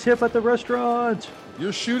didn't even tip at the restaurant.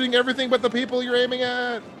 You're shooting everything but the people you're aiming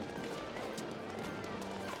at.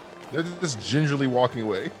 They're just gingerly walking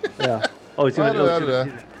away. Yeah. Oh, he's gonna.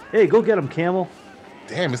 Da-da-da-da. Hey, go get him, Camel.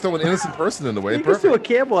 Damn, it's still an innocent person in the way. You just threw a Perfect.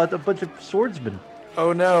 camel at a bunch of swordsmen.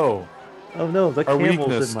 Oh no. Oh no, the Our camel's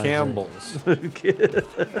weakness, in my Campbell's. head.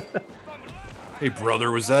 Hey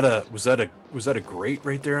brother, was that a grate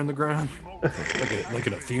right there on the ground? like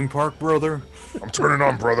in a theme park, brother? I'm turning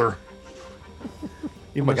on, brother.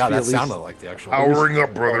 You Oh my must god, be that at least- sounded like the actual. Powering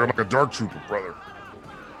up, brother. I'm like a dark trooper, brother.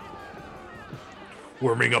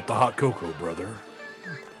 Warming up the hot cocoa, brother.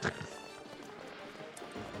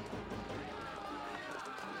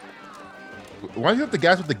 Why do you have the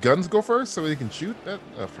guys with the guns go first so they can shoot?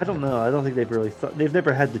 I don't know. I don't think they've really thought. They've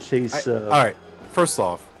never had to chase. All right, first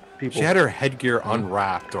off, people. she had her headgear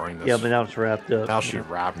unwrapped during this. Yeah, but now it's wrapped up. Now she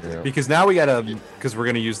wrapped Yeah. it because now we gotta because we're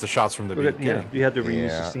gonna use the shots from the Yeah, beginning. you had to reuse the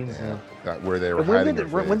Yeah, scenes. yeah. now. Got where they were And when hiding. did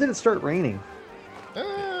their when did it start raining?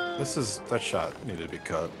 That shot needed to be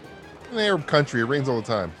cut. In the Arab country, it rains all the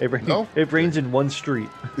time. No? It rains in one street.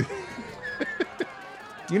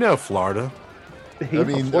 You know Florida. I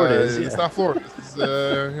mean, Florida is, it's yeah. not Florida. It's,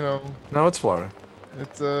 No, it's Florida.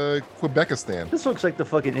 it's Quebecistan. This looks like the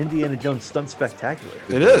fucking Indiana Jones stunt spectacular.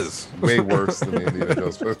 It is. Way worse than the Indiana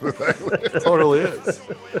Jones spectacular. It totally is.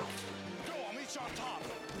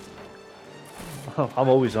 Oh, I'm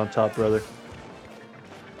always on top, brother.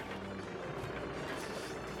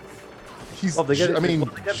 He's, Oh, they got. I mean, they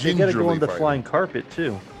got to go gingerly on the fighting. flying carpet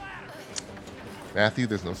too. Matthew,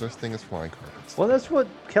 there's no such thing as flying carpets. Well, that's what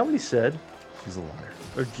Kelly said, He's a liar.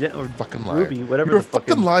 or Fucking liar. Ruby, whatever You're a the fucking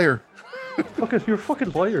fucking liar. You're a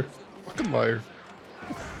fucking liar. Fucking liar.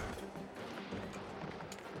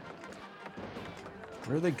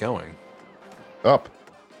 Where are they going? Up.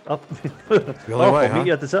 Up. The only way, I'll meet huh?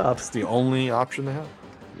 you at the top. It's the only option they have.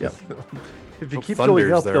 Yep. If you Hope keep Thunder's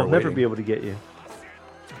going up, there they'll never waiting. be able to get you.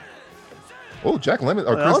 Oh, Jack Lemon or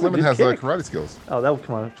Oh, that Chris was a Lemon good has kick. karate skills. Oh, that would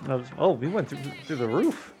come on. Oh, we went through the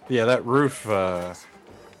roof. Yeah, that roof. That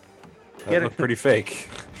Get it. looked pretty fake.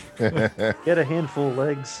 Get a handful of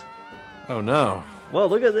legs. Oh no! Well,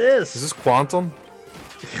 look at this. Is this Quantum?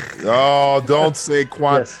 Oh, don't say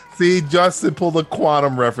quantum. Yes. See, Justin pulled a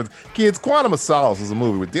quantum reference. Kids, Quantum of Solace was a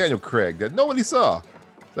movie with Daniel Craig that nobody saw.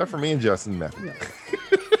 Except for me and Justin. Matthew.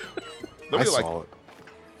 I Nobody liked saw it.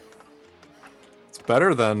 It's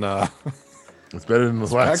better than. It's better than the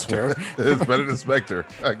last Spectre. one. It's better than Spectre.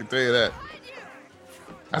 I can tell you that.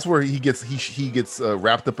 That's where he gets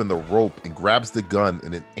wrapped up in the rope and grabs the gun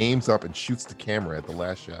and then aims up and shoots the camera at the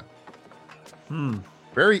last shot.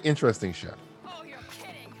 Very interesting shot.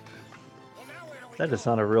 That is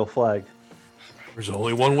not a real flag. There's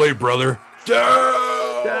only one way, brother.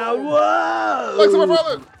 Down, whoa! Thanks, my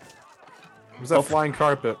brother. Was that flying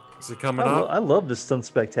carpet? Is it coming up? I love this stunt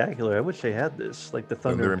spectacular. I wish they had this, like the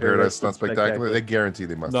Thunder Thunder in Paradise Stunt Spectacular. They guarantee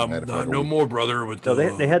they must No, have had it. for no, like a no week. more, brother. With No,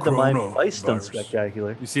 the they had the Miami coronavirus. Vice stunt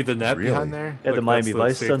spectacular. You see the net Really? behind there? They had the Like, Miami that's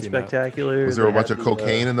Vice stunt safety net. spectacular. Was there a They bunch had of the,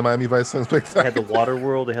 cocaine in the Miami Vice Stunt They had Spectacular? the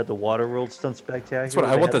Waterworld. They had the Waterworld stunt spectacular. That's what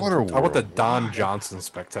I They want. had- I want the Don Johnson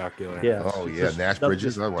spectacular. Yeah. Oh, it's yeah, just Nash stuff Bridges,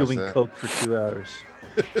 just I watched doing that. coke for 2 hours.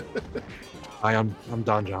 Hi, I'm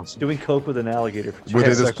Don Johnson. Doing coke with an alligator for 2 Were they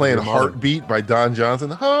hours. just Sex playing with your mother. Heartbeat by Don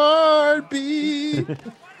Johnson? Heartbeat.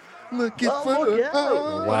 Looking Oh, for look the out.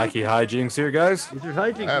 heart. Wacky hijinks here, guys. These are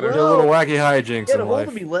hijinks. Had There's her. a Whoa! little wacky hijinks Get a in hold life.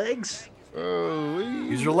 of me, legs. Oh,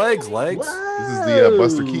 Use your legs, legs. This is the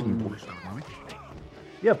Buster Keaton portion.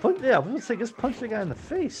 Yeah, I was gonna say, just punch the guy in the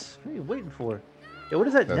face. What are you waiting for? Yeah, what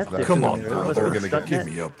is that That's net not- dip Come doing on, there? That must brother. be We're a gonna stunt Give net.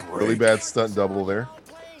 me a break. Really bad stunt double there.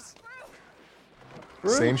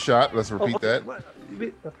 Bro. Same shot. Let's Oh, repeat okay, that.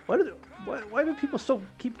 why do people still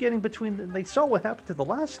keep getting between? They saw what happened to the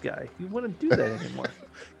last guy. You wouldn't do that anymore.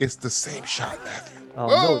 It's the same shot, Matthew. Oh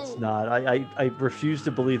no, it's not. I refuse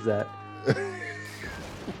to believe that.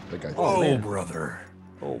 That guy. Oh, man. brother.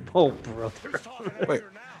 Oh, brother. Wait,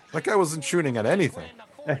 that guy wasn't shooting at anything.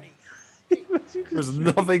 There's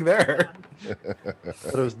nothing there.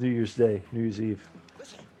 But it was New Year's Day, New Year's Eve.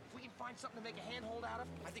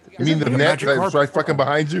 You mean the net magic that's carpet? right fucking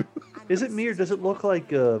behind you? Is it me or does it look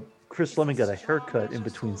like Chris Lemon got a haircut in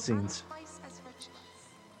between scenes?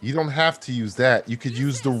 You don't have to use that. You could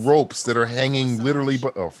use the ropes that are hanging literally.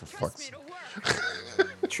 But oh, for fuck's sake!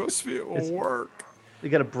 Trust me, it will work. They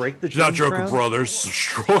got to break the. It's not dream joking, crown? brothers.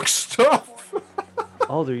 Stroke stuff.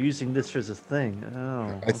 Oh, they're using this as a thing. Oh,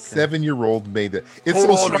 A okay. 7-year-old made it. It's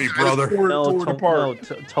Hold so on to me, strong, brother. it's torn- No, torn apart.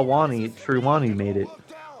 Tawani made it.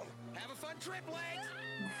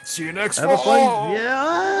 See you next Have a fall. fun.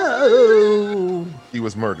 Yeah. He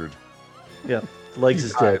was murdered. Yeah. Legs He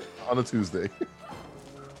is died dead. on a Tuesday.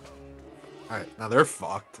 All right, now they're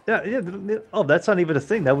fucked. Yeah. Oh, that's not even a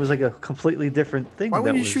thing. That was like a completely different thing. Why that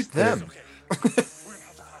would you was shoot there. them?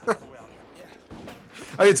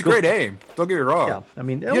 I mean, it's a great aim. Don't get me wrong. Yeah. I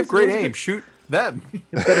mean, You have great aim. Shoot them.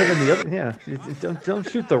 It's better than the other. Yeah. Don't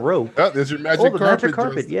shoot the rope. Oh, there's your magic Oh, the carpet. magic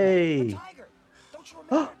carpet. Justin. Yay.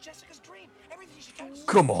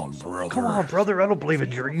 Come on, brother. Come on, brother. I don't believe in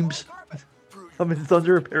dreams. I'm in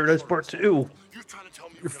Thunder in Paradise Part 2.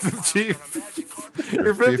 You're 50. You're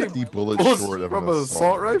You're 50 50 bullets bullets short of from an an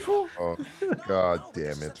assault rifle. Oh, god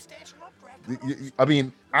damn it. I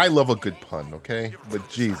mean, I love a good pun, okay? But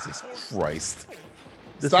Jesus Christ.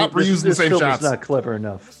 Stop reusing the same film shots. is not clever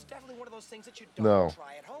enough. No.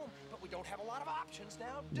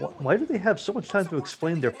 Why do they have so much time to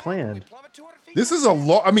explain their plan? This is a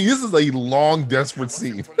long, I mean, this is a long, desperate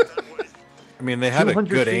scene. I mean, they had a 200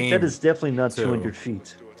 good feet? aim. That is definitely not too. 200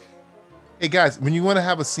 feet. Hey guys, when you want to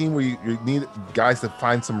have a scene where you need guys to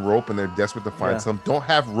find some rope and they're desperate to find Yeah. some, don't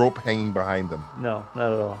have rope hanging behind them. No,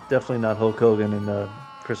 not at all. Definitely not Hulk Hogan and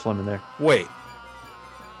Chris Lemon there. Wait,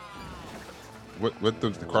 What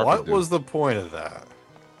the carpet what do? was the point of that?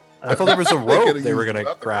 I thought there was a They rope could've they were used gonna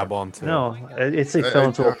another grab one. onto. No, it's they fell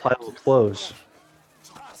into a pile of clothes.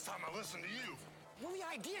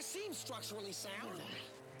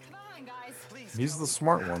 He's the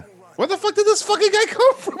smart one. Where the fuck did this fucking guy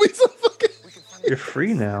come from? He's a fucking... You're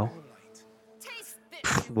free now.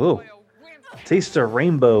 Whoa. Taste a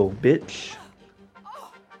rainbow, bitch.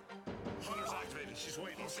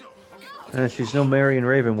 She's no Marion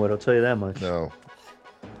Ravenwood, I'll tell you that much. No.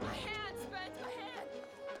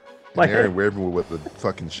 My Aaron head. Ravenwood would have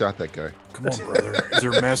fucking shot that guy. Come on, brother. Is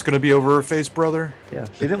her mask gonna be over her face, brother? Yeah,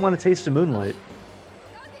 she didn't want to taste the moonlight.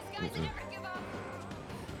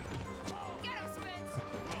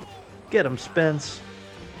 Get him, Spence.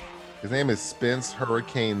 His name is Spence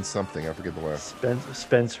Hurricane something. I forget the last.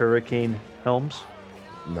 Spence Hurricane Helms.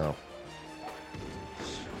 No.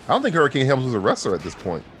 I don't think Hurricane Helms was a wrestler at this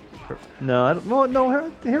point. No, I don't. Well, no,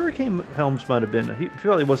 Hurricane Helms might have been. He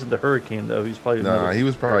probably wasn't the Hurricane though. He's probably. Nah, another- he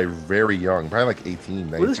was probably very young, probably like 18,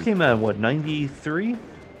 19. Well, this came out in what, 93?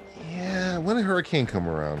 Yeah, when did Hurricane come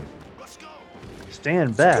around?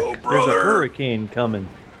 Stand back. go, There's a brother. hurricane coming.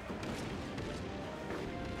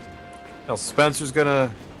 Now Spencer's gonna.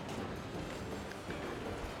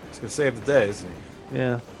 He's gonna save the day, isn't he?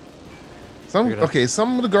 Yeah. You're gonna- Okay,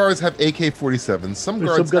 some of the guards have AK-47s. Some Some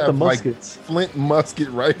guards got the have like muskets. Flint musket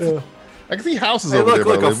rifle. I can see houses Hey, over look, there.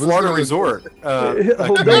 by look, the a way, but Florida it's resort. Oh, a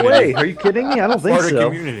no community. way. Are you kidding me? I don't think Florida so.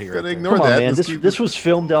 community. Gotta Right ignore Come on, that. man. Let's keep This was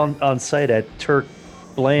filmed on site at Turk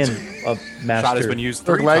Bland Master. Shot has been used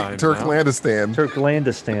 3 times now. Turklandistan.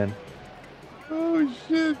 Turklandistan. Oh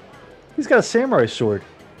shit! He's got a samurai sword.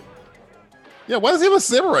 Yeah, why does he have a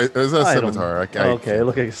samurai? Is that a I don't- scimitar? Okay,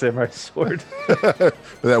 look like a samurai sword.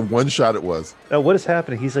 That one shot it was. What is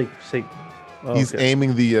happening? He's like, say, oh, He's okay.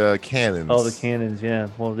 aiming the cannons. Oh, the cannons. Yeah.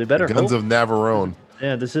 Well, they better Guns hope. of Navarone.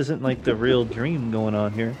 Yeah, this isn't like the real dream going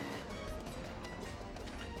on here.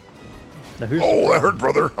 Now here's Oh, that hurt,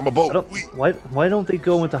 brother. I'm a I boat. don't, why don't they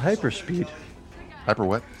go into hyperspeed? Hyper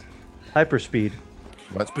what? Hyperspeed.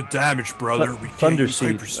 It's been damaged, brother. We can't Thunder use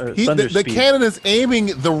speed. hyperspeed. Thunder The speed. cannon is aiming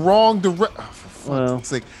the wrong direction. Oh, for fuck's Well.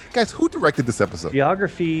 sake. Guys, who directed this episode?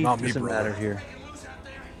 Geography Not me, doesn't brother. matter here.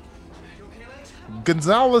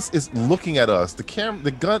 Gonzalez is looking at us. The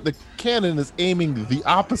cannon is aiming the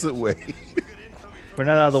opposite way. We're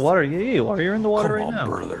not out of the water. Yeah, you are. You're in the water Come right on, now.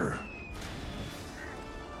 brother.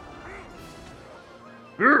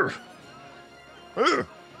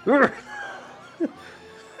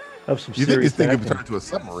 Have some You think serious this thing could acting. turn into a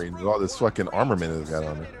submarine with all this fucking armament it's got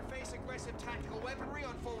on it?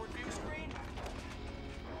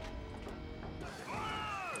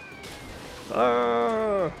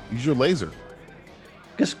 Use your laser.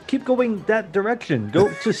 Just keep going that direction.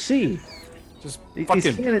 Go to sea. Just These,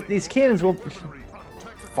 fucking. these cannons will.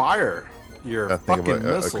 fire your I think fucking of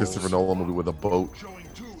a missiles. Christopher Nolan movie with a boat.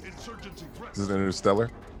 This is Interstellar.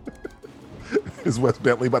 Is Wes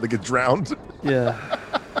Bentley about to get drowned? Yeah.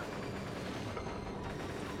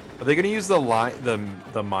 Are they going to use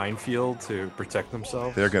the minefield to protect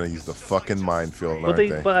themselves? They're gonna use the fucking minefield, But aren't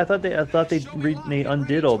they? but I thought they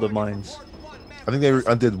undid all the mines. I think they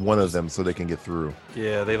undid one of them so they can get through.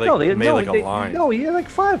 Yeah, they made a line. No, yeah, like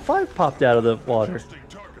five popped out of the water.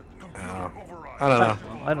 I don't know.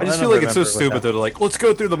 I just feel like it's so stupid. They're like, let's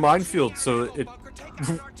go through the minefield so it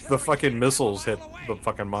the fucking missiles hit the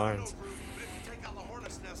fucking mines.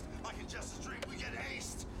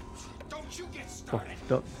 Oh,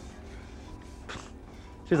 don't.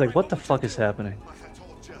 She's like, what the fuck is happening?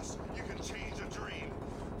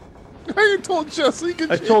 I told Jess you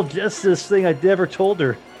can. I told Jess this thing I never told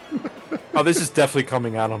her. Oh, this is definitely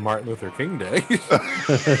coming out on Martin Luther King Day.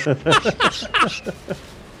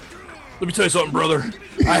 Let me tell you something, brother.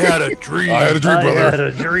 I had a dream. I had a dream, brother. I had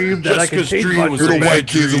a dream that I could Jessica's change dream my was Little a white bad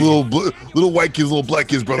kids, dream. little white kids, little black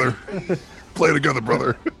kids, brother. Play together,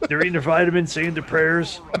 brother. They're eating their vitamins, saying their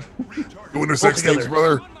prayers, Doing their sex tapes,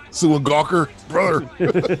 brother. Suing Gawker,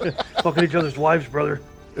 brother. fucking each other's wives, brother,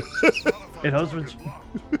 and husbands,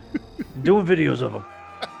 doing videos of them.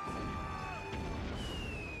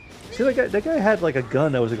 See, that guy had like a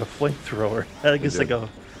gun that was like a flamethrower. I guess like a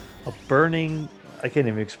burning. I can't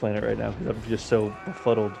even explain it right now because I'm just so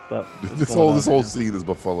befuddled. But This whole scene is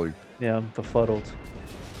befuddling. yeah, I'm befuddled.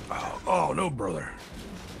 Oh no, brother.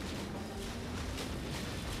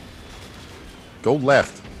 Go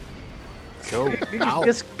left. Go out.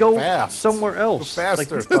 Just go fast. somewhere else. Go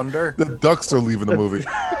faster, Thunder. The ducks are leaving the movie.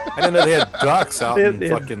 I didn't know they had ducks out in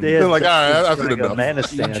fucking They're like, all right, I've seen like enough.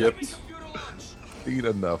 Afghanistan. Egypt. Eat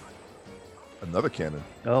enough. Another cannon.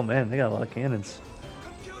 Oh man, they got a lot of cannons.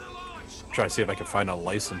 Try to see if I can find a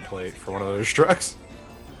license plate for one of those trucks.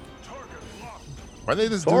 Why they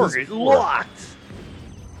just do Target this? for? locked.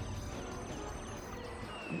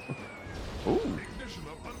 Ooh.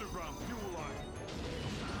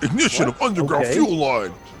 Ignition of underground Okay. fuel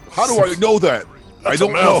line. How do I know that? I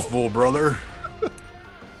don't know. Mouthful, brother.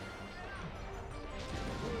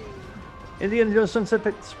 Indiana Jones Sun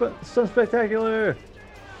Spectacular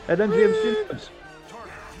at MGM Studios.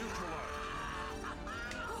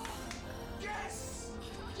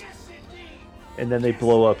 And then they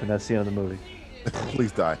blow up, and that's the end of the movie.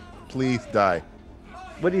 Please die. Please die.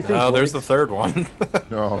 What do you think? Oh, there's Blake? the third one.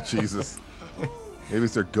 Oh, Jesus. Maybe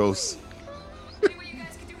it's their ghosts.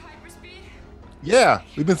 Yeah,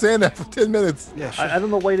 we've been saying that for 10 minutes Yeah, I don't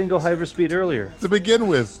know why you didn't go hyperspeed earlier. to begin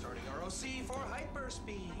with.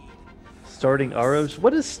 Starting ROC.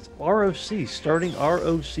 What is ROC? Starting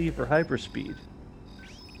ROC for hyperspeed.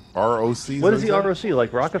 ROC. What is the ROC?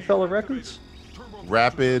 Like Rockefeller Records?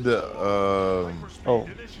 Rapid. Oh,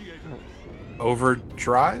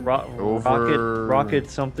 Overdrive? rocket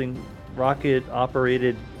something. Rocket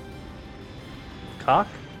operated cock?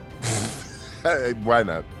 Why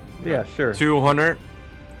not? Yeah, sure. 200.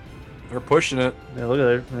 They're pushing it. Yeah, look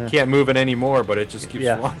at that. Yeah. Can't move it anymore, but it just keeps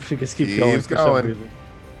Yeah, flying. she just keep Keeps going. For some going. reason.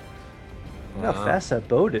 Look how fast that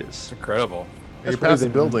boat is. It's incredible. You're way passing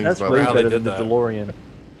better- buildings, That's by way the How way. they better than did the that. DeLorean.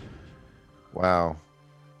 Wow.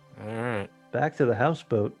 All right. Back to the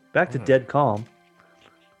houseboat. Back to Dead Calm.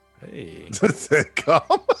 Hey.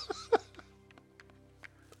 Come.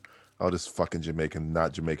 Oh, this fucking Jamaican,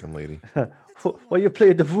 not Jamaican lady. Why you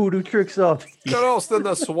playing the voodoo tricks on me? Get lost in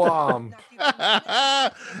the swamp.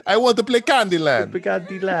 I want to play Candyland. Big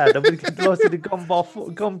Andy lad. I'm gonna get lost in the gumdrop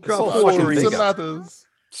whole forest. fucking thing Sonatas.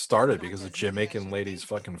 Started because of Jamaican ladies'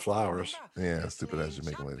 fucking flowers. Yeah, stupid ass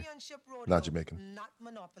Jamaican lady. Not Jamaican.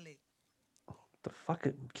 The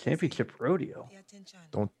fucking championship rodeo.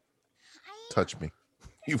 Don't touch me.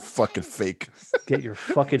 You fucking fake. Get your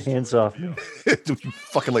fucking hands off me. You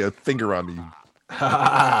fucking lay a finger on me.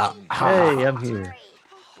 Hey, I'm here.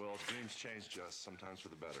 Well, dreams change just sometimes for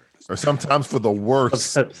the better. Or sometimes for the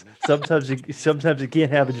worse. Sometimes you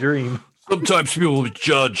can't have a dream. Sometimes people will be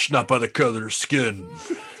judged not by the color of their skin,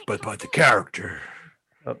 but by the character.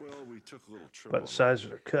 Well, we took a little trip. By the size of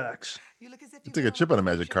their cocks. You took a chip on a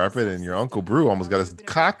magic carpet, and your Uncle Brew almost got his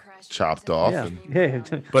cock chopped off. Yeah, And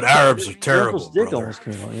yeah. But Arabs are Your terrible, uncle's dick brother. almost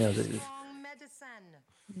came on. Yeah,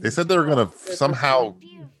 they said they were gonna somehow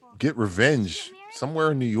get revenge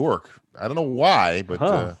somewhere in New York. I don't know why, but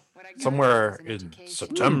Huh. Somewhere in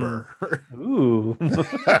September. Ooh.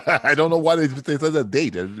 I don't know why they said that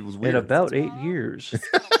date. It was In weird. about 8 years.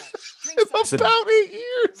 It's about 8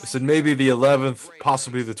 years. I said maybe the 11th,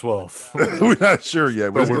 possibly the 12th. We're not sure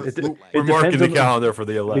yet. But We're, we're marking the on- calendar for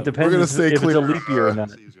the It 11th. depends gonna say if it's clear- a leap year or not.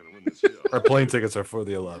 Our plane tickets are for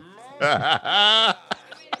the 11th.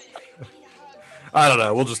 I don't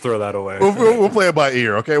know. We'll just throw that away. We'll play it by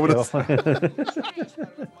ear, okay? What is-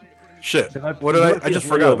 Shit. It might- What it did I? might I be just a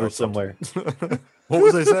forgot layover about somewhere. somewhere. What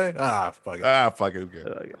was I saying? Fuck it. Fuck it.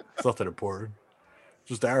 Okay. It's nothing important.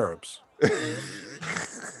 Just Arabs.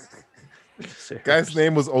 Guy's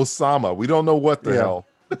name was Osama. We don't know what the Yeah. hell.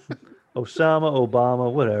 Osama,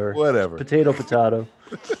 Obama, whatever. Whatever. Potato, potato.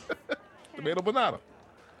 Tomato banana.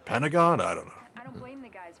 Pentagon? I don't know. I don't blame the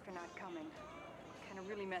guys for not coming. Kind of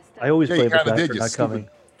really messed up. I always Yeah, blame you the kinda guy did, for you not stupid. coming.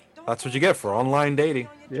 That's what you get for online dating.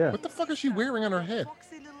 Yeah. What the fuck is she wearing on her head?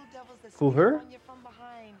 Who, her?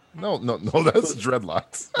 No, that's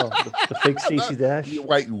dreadlocks. Oh, the fake Stacey Dash. The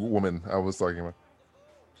white woman I was talking about.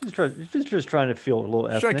 She's just trying to feel a little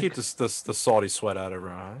Just trying ethnic. to keep the salty sweat out of her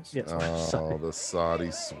eyes. Yes. Oh, the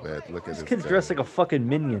Saudi sweat. Look at This this. kid's guy. dressed like a fucking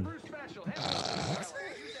minion.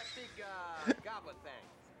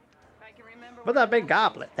 But that big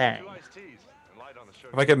goblet thing.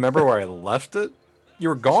 If I can remember where I left it, you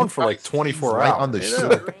were gone for like 24 right hours. on the Yeah.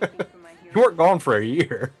 show. You weren't gone for a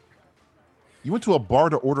year. You went to a bar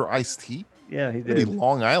to order iced tea? Yeah, he Maybe did.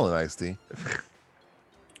 Long Island iced tea.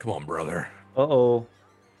 Come on, brother. Uh-oh.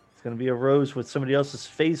 It's going to be a rose with somebody else's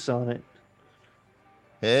face on it.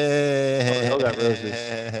 Hey. Oh, got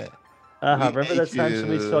roses. Remember that time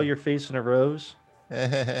somebody saw your face in a rose?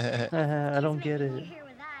 I don't get it.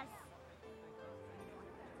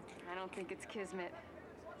 I don't think it's kismet.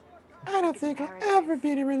 I don't think I'll ever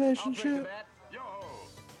be in a relationship.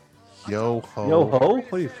 Yo ho. Yo ho?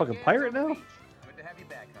 What are you, fucking pirate now?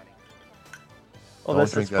 Oh, Don't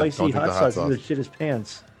that's the drink that. spicy Don't drink hot the hot sauce. He sauce. would shit his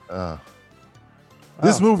pants.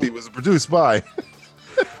 This Oh. movie was produced by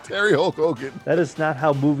Terry Hulk Hogan. That is not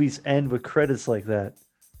how movies end with credits like that.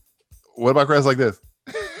 What about credits like this?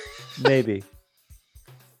 Maybe.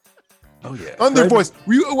 Oh yeah. Thunder Voice.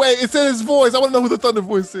 Wait, it said his voice. I want to know who the Thunder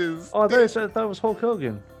Voice is. Oh, I thought it was Hulk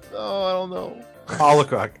Hogan. No, I don't know. I'll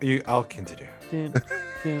look. I'll continue. Dun,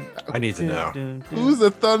 dun, I need to dun, know. dun, dun, Who's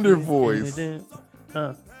the Thunder dun, Voice? dun,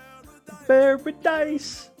 dun.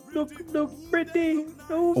 Paradise. Look pretty.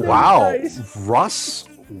 Oh, Wow, paradise. Russ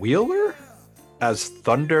Wheeler as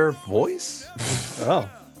Thunder Voice. Oh,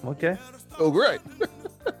 okay. Oh, great.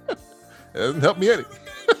 It doesn't help me any.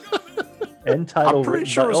 End title. I'm pretty written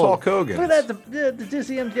sure by- it's oh, Hulk Hogan. Look at that, the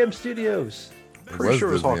Disney MGM Studios. Pretty sure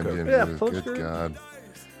it was Hulk Disney Hogan. MGM Yeah, Studios. poster. Good God.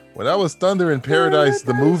 When I was Thunder in Paradise,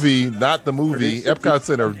 the movie, not the movie, Epcot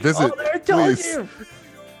Center, visit, Oh, there, I told please. you.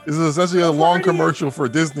 This is essentially a long commercial for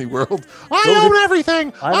Disney World. I Go to- own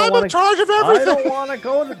everything. I don't I'm wanna- in charge of I everything. don't want to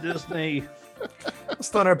go to Disney. It's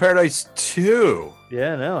Thunder in Paradise 2.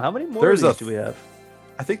 Yeah, no. How many more There's of a- these do we have?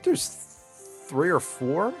 I think there's 3 or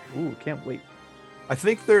 4. Ooh, can't wait. I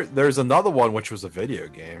think there's another one which was a video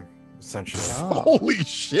game, essentially. Holy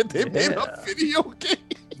shit, they made Yeah. a video game.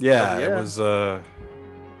 Yeah, yeah. it was On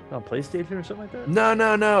PlayStation or something like that?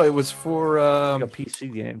 no, it was for Like a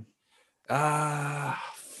PC game.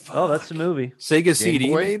 Oh, that's the movie. Sega CD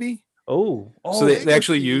Boy? maybe. Oh, So they Sega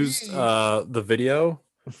actually CD. used the video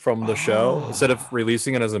from the show instead of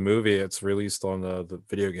releasing it as a movie. It's released on the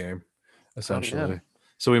video game, essentially.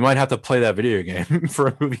 So we might have to play that video game for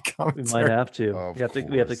a movie we commentary. might have to. Of We have to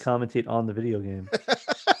course. commentate on the video game.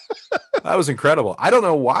 That was incredible. I don't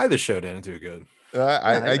know why the show didn't do good.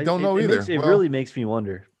 I don't know it either. Makes, it Well, really makes me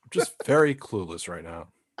wonder. I'm just very clueless right now.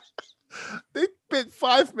 They spent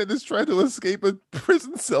 5 minutes trying to escape a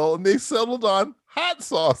prison cell, and they settled on hot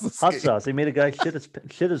sauce. Hot escape. sauce. They made a guy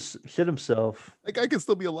shit himself. That guy can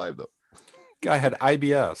still be alive though. Guy had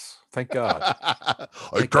IBS. Thank God. I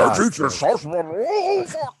Thank God. eat your sauce. Oh,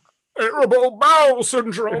 fuck. Irritable bowel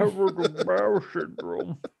syndrome. Bowel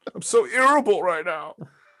syndrome. I'm so irritable right now.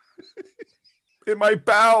 In my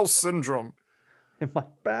bowel syndrome. In my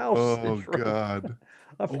bowel Oh syndrome. God.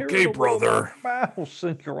 I'm Okay, irritable brother. with Bowel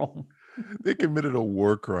syndrome. They committed a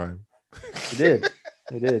war crime. They did.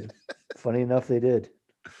 They did. Funny enough, they did.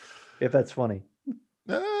 If that's funny,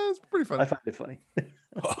 It's pretty funny. I find it funny.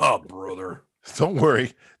 Oh, brother. Don't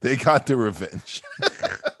worry, they got their revenge.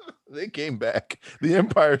 They came back. The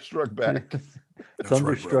Empire struck back. Thunder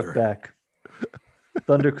right, struck brother. back.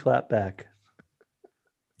 Thunder clapped back.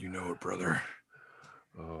 You know it, brother.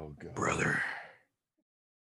 Oh God. Brother.